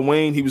you saw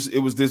Wayne, it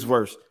was this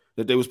verse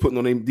that they was putting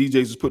on their DJs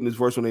was putting this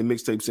verse on their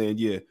mixtape saying,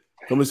 yeah.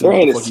 Come listen. There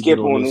ain't a skip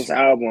on this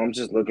album. I'm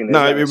just looking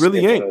at it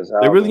really ain't.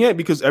 It really ain't,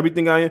 because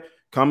everything I am,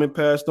 Common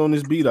passed on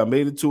this beat. I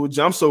made it to it.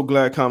 I'm so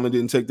glad Common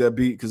didn't take that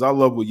beat, because I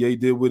love what Ye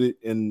did with it,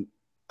 and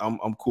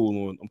I'm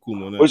cool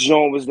on that. Which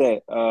genre was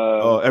that?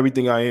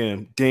 Everything I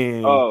Am.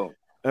 Damn. Oh.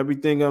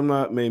 Everything I'm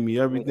Not made me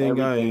everything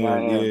I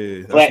am.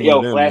 Yeah.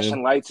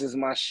 Flashing Lights is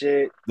my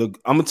shit. I'm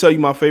gonna tell you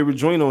my favorite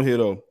joint on here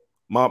though.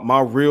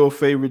 My real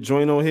favorite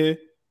joint on here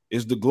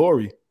is The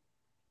Glory.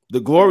 The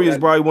Glory is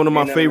probably one of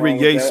my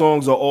favorite Ye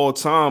songs of all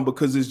time,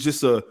 because it's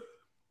just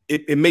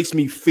it makes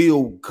me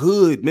feel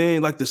good,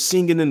 man. Like the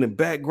singing in the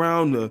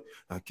background,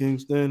 I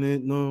can't stand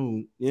it,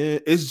 no. Yeah,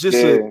 it's just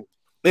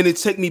and it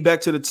take me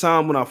back to the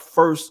time when I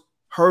first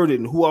heard it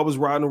and who I was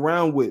riding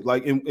around with.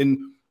 Like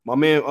in my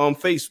man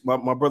Face,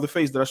 my brother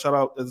Face that I shout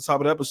out at the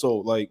top of the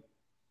episode. Like,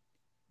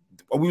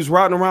 we was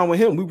riding around with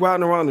him. We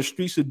riding around the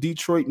streets of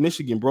Detroit,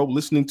 Michigan, bro,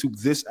 listening to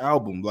this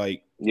album.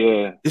 Like,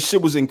 yeah, this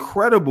shit was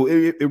incredible.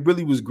 It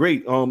really was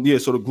great. So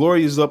The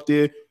Glory is up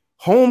there.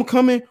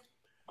 Homecoming.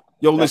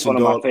 Yo, that's listen,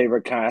 dog.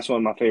 That's one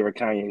of my favorite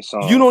Kanye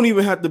songs. You don't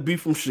even have to be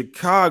from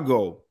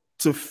Chicago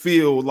to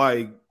feel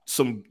like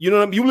some, you know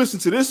what I mean? You listen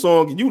to this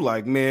song and you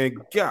like, man,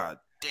 God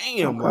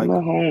damn, like,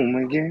 coming home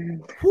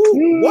again.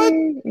 What?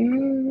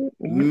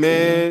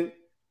 Man,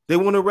 they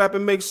want to rap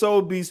and make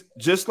soul beats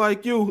just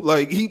like you.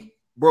 Like, he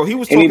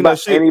was talking that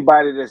shit.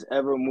 Anybody that's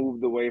ever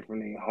moved away from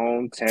their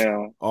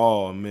hometown.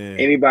 Oh, man.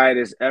 Anybody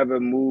that's ever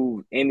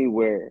moved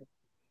anywhere,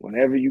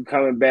 whenever you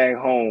coming back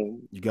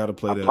home, you got to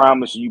play that. I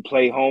promise you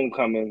play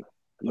Homecoming,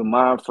 your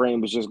mind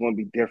frame is just going to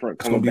be different.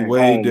 It's going to be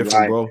way home.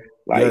 different, bro.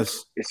 Like,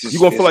 yes, you're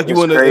gonna feel like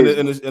you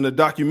in a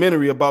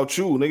documentary about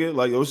you, nigga.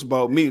 Like, it's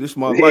about me. This is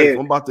my life.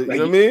 I'm about to, like, you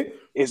know what I mean?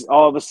 It's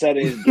all of a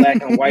sudden it's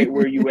black and white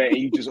where you at, and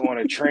you just on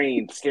a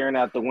train staring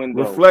out the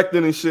window,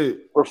 reflecting and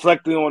shit,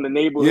 reflecting on the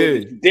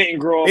neighborhood that you didn't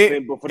grow up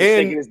in, but for the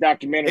sake of this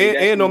documentary,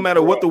 and no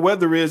matter what the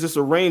weather is, it's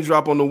a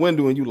raindrop on the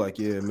window, and you like,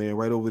 yeah, man,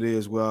 right over there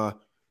is where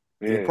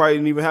it probably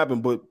didn't even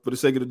happen, but for the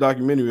sake of the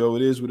documentary,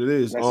 it is what it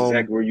is. That's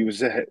exactly where you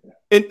was at.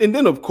 And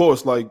then of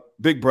course, like,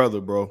 Big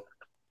Brother, bro.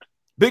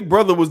 Big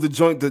Brother was the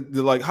joint that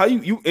like, how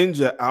you end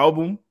your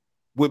album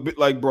with,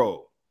 like,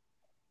 bro,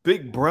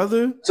 Big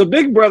Brother. So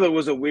Big Brother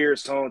was a weird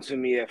song to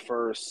me at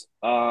first.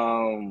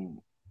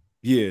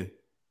 Yeah,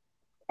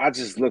 I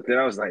just looked at it,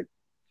 I was like,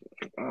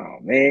 oh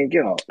man,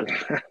 get off.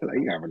 Like,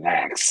 you gotta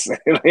relax. You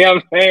know what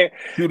I'm saying?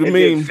 You the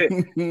meme.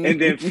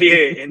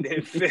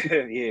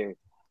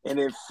 And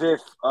then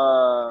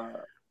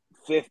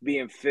fifth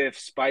being fifth,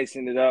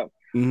 spicing it up.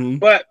 Mm-hmm.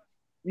 But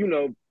you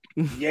know,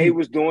 Ye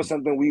was doing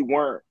something we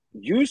weren't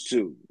used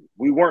to.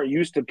 We weren't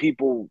used to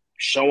people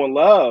showing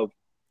love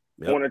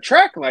on a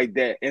track like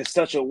that in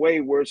such a way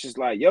where it's just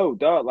like, yo,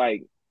 dog,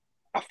 like,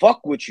 I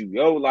fuck with you,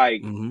 yo,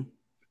 like, you know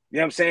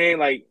what I'm saying?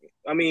 Like,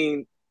 I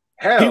mean,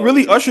 hell, he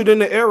really ushered in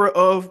the era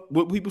of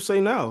what people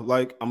say now,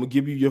 like, I'm gonna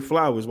give you your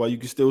flowers while you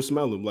can still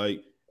smell them.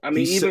 Like, I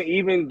mean,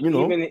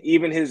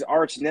 even his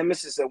arch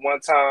nemesis at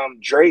one time,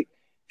 Drake,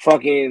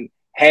 fucking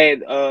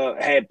had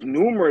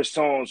numerous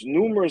songs,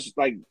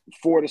 like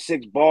 4 to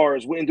 6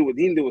 bars. He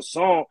didn't do a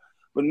song,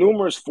 but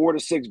numerous 4 to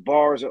 6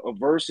 bars of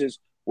verses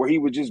where he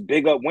would just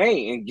big up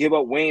Wayne and give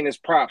up Wayne as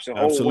props and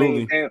hold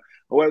Wayne down,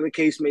 or whatever the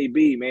case may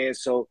be, man.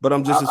 So, but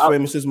I'm just as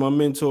famous as my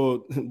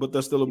mentor, but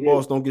that's still a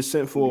boss. Don't get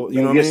sent for.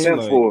 You know what I mean?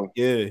 Sent for.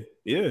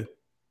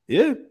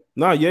 Yeah.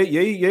 Nah,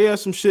 yeah,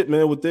 has some shit,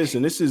 man, with this,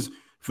 and this is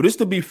for this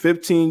to be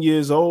 15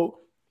 years old.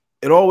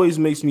 it always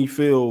makes me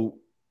feel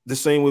the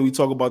same way we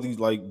talk about these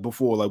like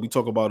before, like we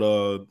talk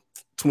about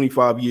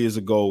 25 years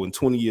ago and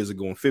 20 years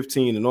ago and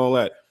 15 and all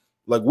that.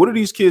 Like, what are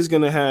these kids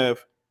gonna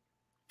have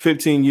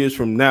 15 years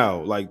from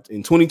now? Like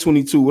in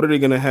 2022, what are they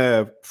gonna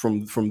have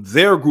from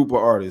their group of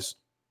artists,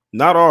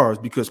 not ours?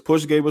 Because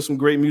Push gave us some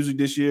great music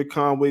this year,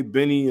 Conway,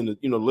 Benny, and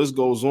the list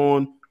goes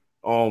on.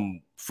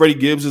 Freddie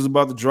Gibbs is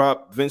about to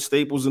drop, Vince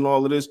Staples, and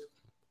all of this.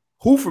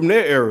 Who from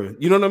their era,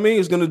 you know what I mean,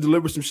 is gonna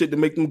deliver some shit to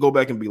make them go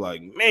back and be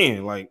like,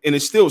 man, like, and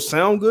it still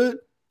sound good?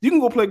 You can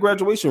go play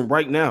Graduation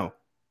right now.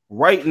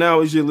 Right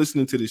now, as you're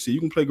listening to this shit, you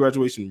can play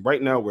Graduation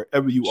right now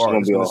wherever you are.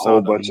 It's gonna be a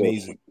whole bunch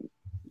amazing. Of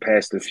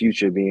Past the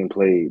Future being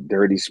played.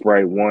 Dirty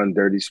Sprite 1,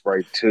 Dirty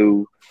Sprite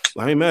 2.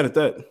 I ain't mad at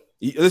that.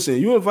 Listen,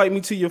 you invite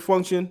me to your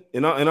function,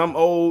 and I'm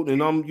old,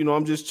 and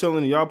I'm just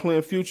chilling, and y'all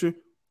playing Future.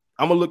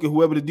 I'm gonna look at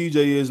whoever the DJ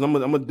is, and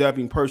I'm gonna dap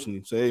him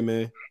personally. Say, hey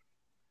man,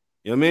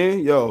 you know what I mean?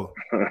 Yo,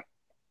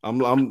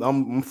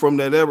 I'm from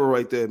that era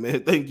right there,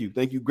 man. Thank you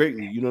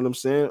greatly. You know what I'm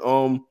saying?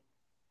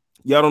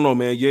 Yeah, I don't know,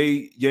 man.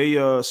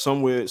 Yay,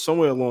 somewhere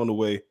along the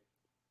way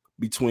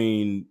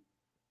between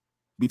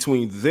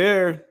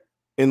there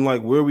and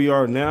like where we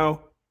are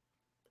now,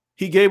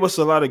 he gave us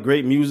a lot of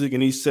great music,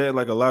 and he said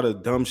like a lot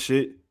of dumb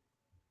shit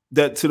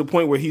that to the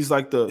point where he's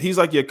like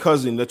your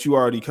cousin that you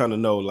already kind of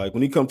know. Like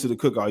when he come to the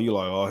cookout, you're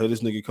like, oh, hey,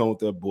 this nigga come with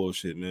that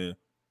bullshit, man.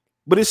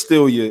 But it's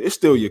still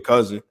your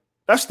cousin.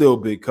 That's still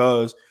big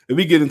cuz. If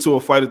we get into a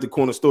fight at the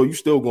corner store, you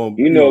still gonna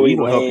we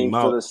gonna help him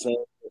out. The same,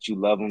 but you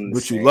love him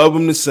the same. You love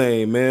him the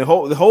same, man.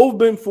 The Hov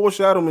been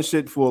foreshadowing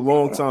shit for a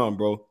long time,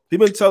 bro. He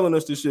been telling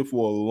us this shit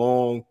for a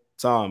long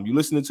time. You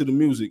listening to the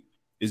music,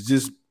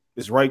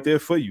 it's right there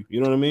for you.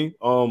 You know what I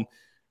mean?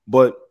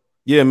 But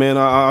yeah, man,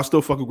 I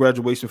still fuck with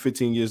Graduation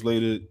 15 years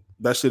later.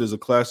 That shit is a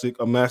classic,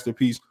 a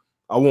masterpiece.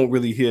 I won't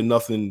really hear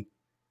nothing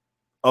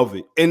of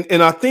it.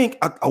 And I think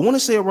I want to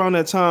say around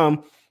that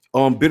time,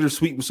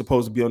 Bittersweet was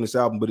supposed to be on this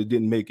album, but it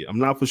didn't make it. I'm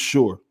not for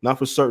sure, not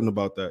for certain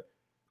about that.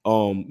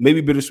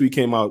 Maybe Bittersweet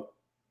came out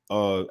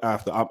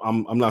after.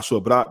 I'm not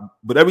sure,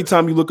 but every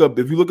time if you look up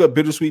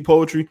Bittersweet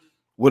Poetry,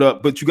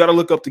 but you got to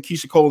look up the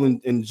Keisha Cole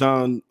and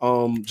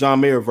John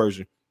Mayer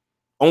version.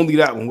 Only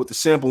that one with the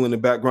sample in the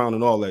background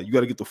and all that. You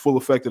got to get the full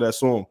effect of that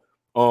song.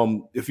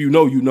 If you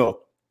know.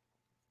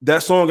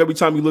 That song, every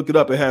time you look it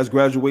up, it has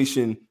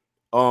Graduation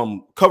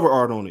cover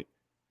art on it.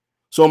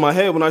 So in my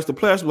head, when I used to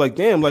play, I was like,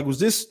 damn, like,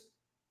 was this?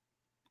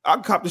 I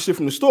copped this shit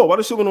from the store. Why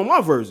this shit went on my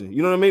version?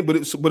 You know what I mean? But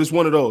it's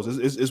one of those.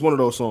 It's one of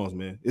those songs,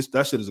 man.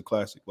 That shit is a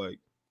classic, like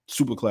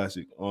super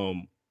classic.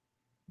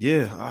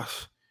 Yeah.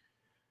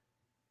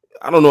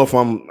 I don't know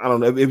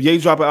if Ye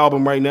drop an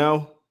album right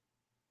now.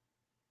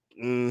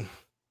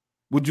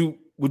 Would you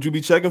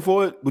be checking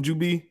for it? Would you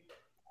be?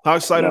 How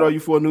excited are you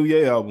for a new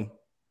Ye album?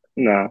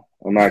 No,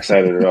 I'm not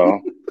excited at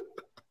all.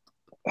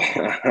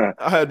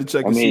 I had to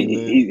check.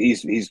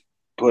 He's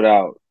put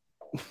out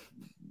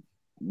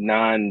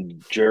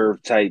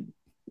non-Jerv type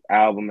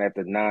album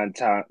after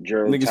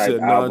non-Jerv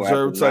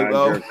type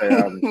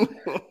album.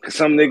 Because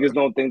some niggas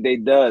don't think they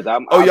does. I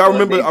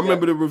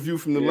remember the review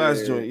from the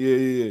last joint.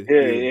 Yeah.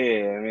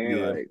 I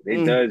mean, like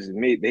they does to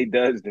me. They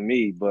does to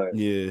me, but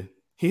yeah,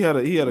 he had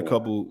a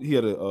couple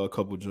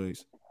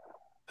joints.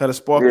 Had a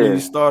spark when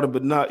he started,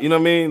 but not, you know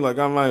what I mean? Like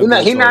I'm like,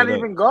 he's not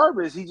even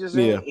garbage. He just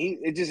ain't.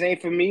 It just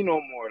ain't for me no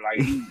more.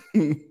 Like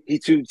he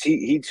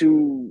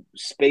too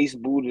space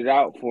booted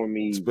out for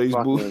me. Space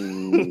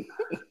boot.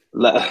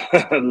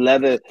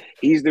 Leather.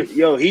 He's the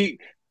reason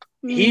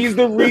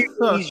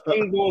these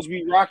young boys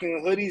be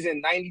rocking hoodies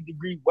in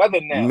 90-degree weather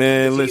now.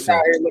 Man, listen, he's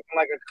out here looking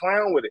like a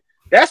clown with it.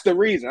 That's the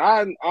reason.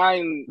 I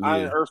ain't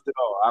earthed it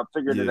all. I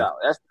figured it out.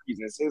 That's the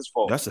reason. It's his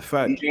fault. That's a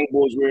fact. These young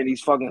boys wearing these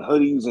fucking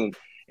hoodies and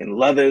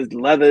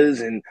leathers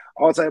and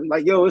all type.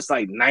 Like, yo, it's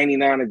like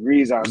 99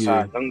 degrees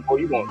outside. Young boy,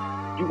 you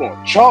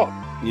gonna chalk.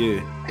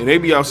 Yeah, and they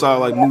be outside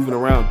like moving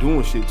around,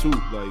 doing shit too,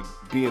 like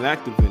being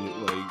active in it.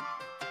 Like,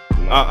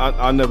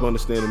 I never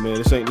understand it,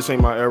 man. This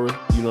ain't my era.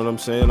 You know what I'm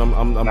saying?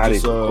 I'm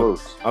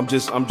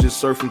just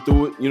surfing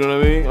through it. You know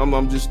what I mean?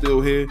 I'm just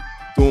still here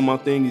doing my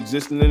thing,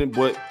 existing in it.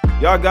 But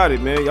y'all got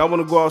it, man. Y'all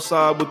want to go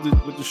outside with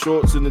the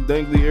shorts and the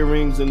dangly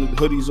earrings and the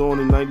hoodies on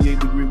in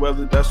 98-degree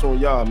weather? That's on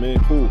y'all, man.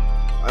 Cool.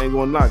 I ain't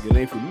gonna knock it. It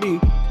ain't for me.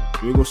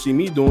 You ain't gonna see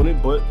me doing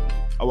it, but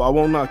I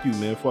won't knock you,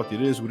 man. Fuck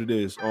it. It is what it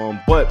is.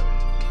 But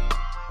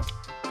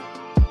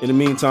in the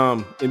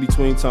meantime, in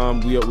between time,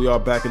 we are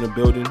back in the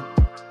building.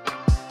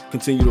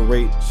 Continue to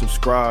rate,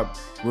 subscribe,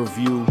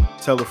 review,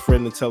 tell a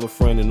friend to tell a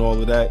friend, and all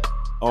of that.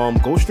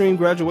 Go stream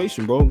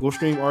Graduation, bro. Go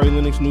stream Ari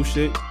Lennox new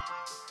shit.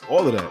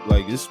 All of that.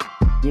 Like, it's,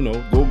 you know,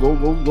 go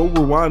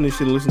rewind this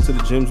shit and listen to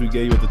the gems we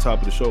gave you at the top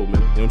of the show, man. You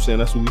know what I'm saying?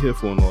 That's what we here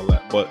for and all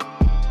that. But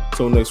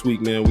until next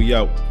week, man, we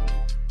out.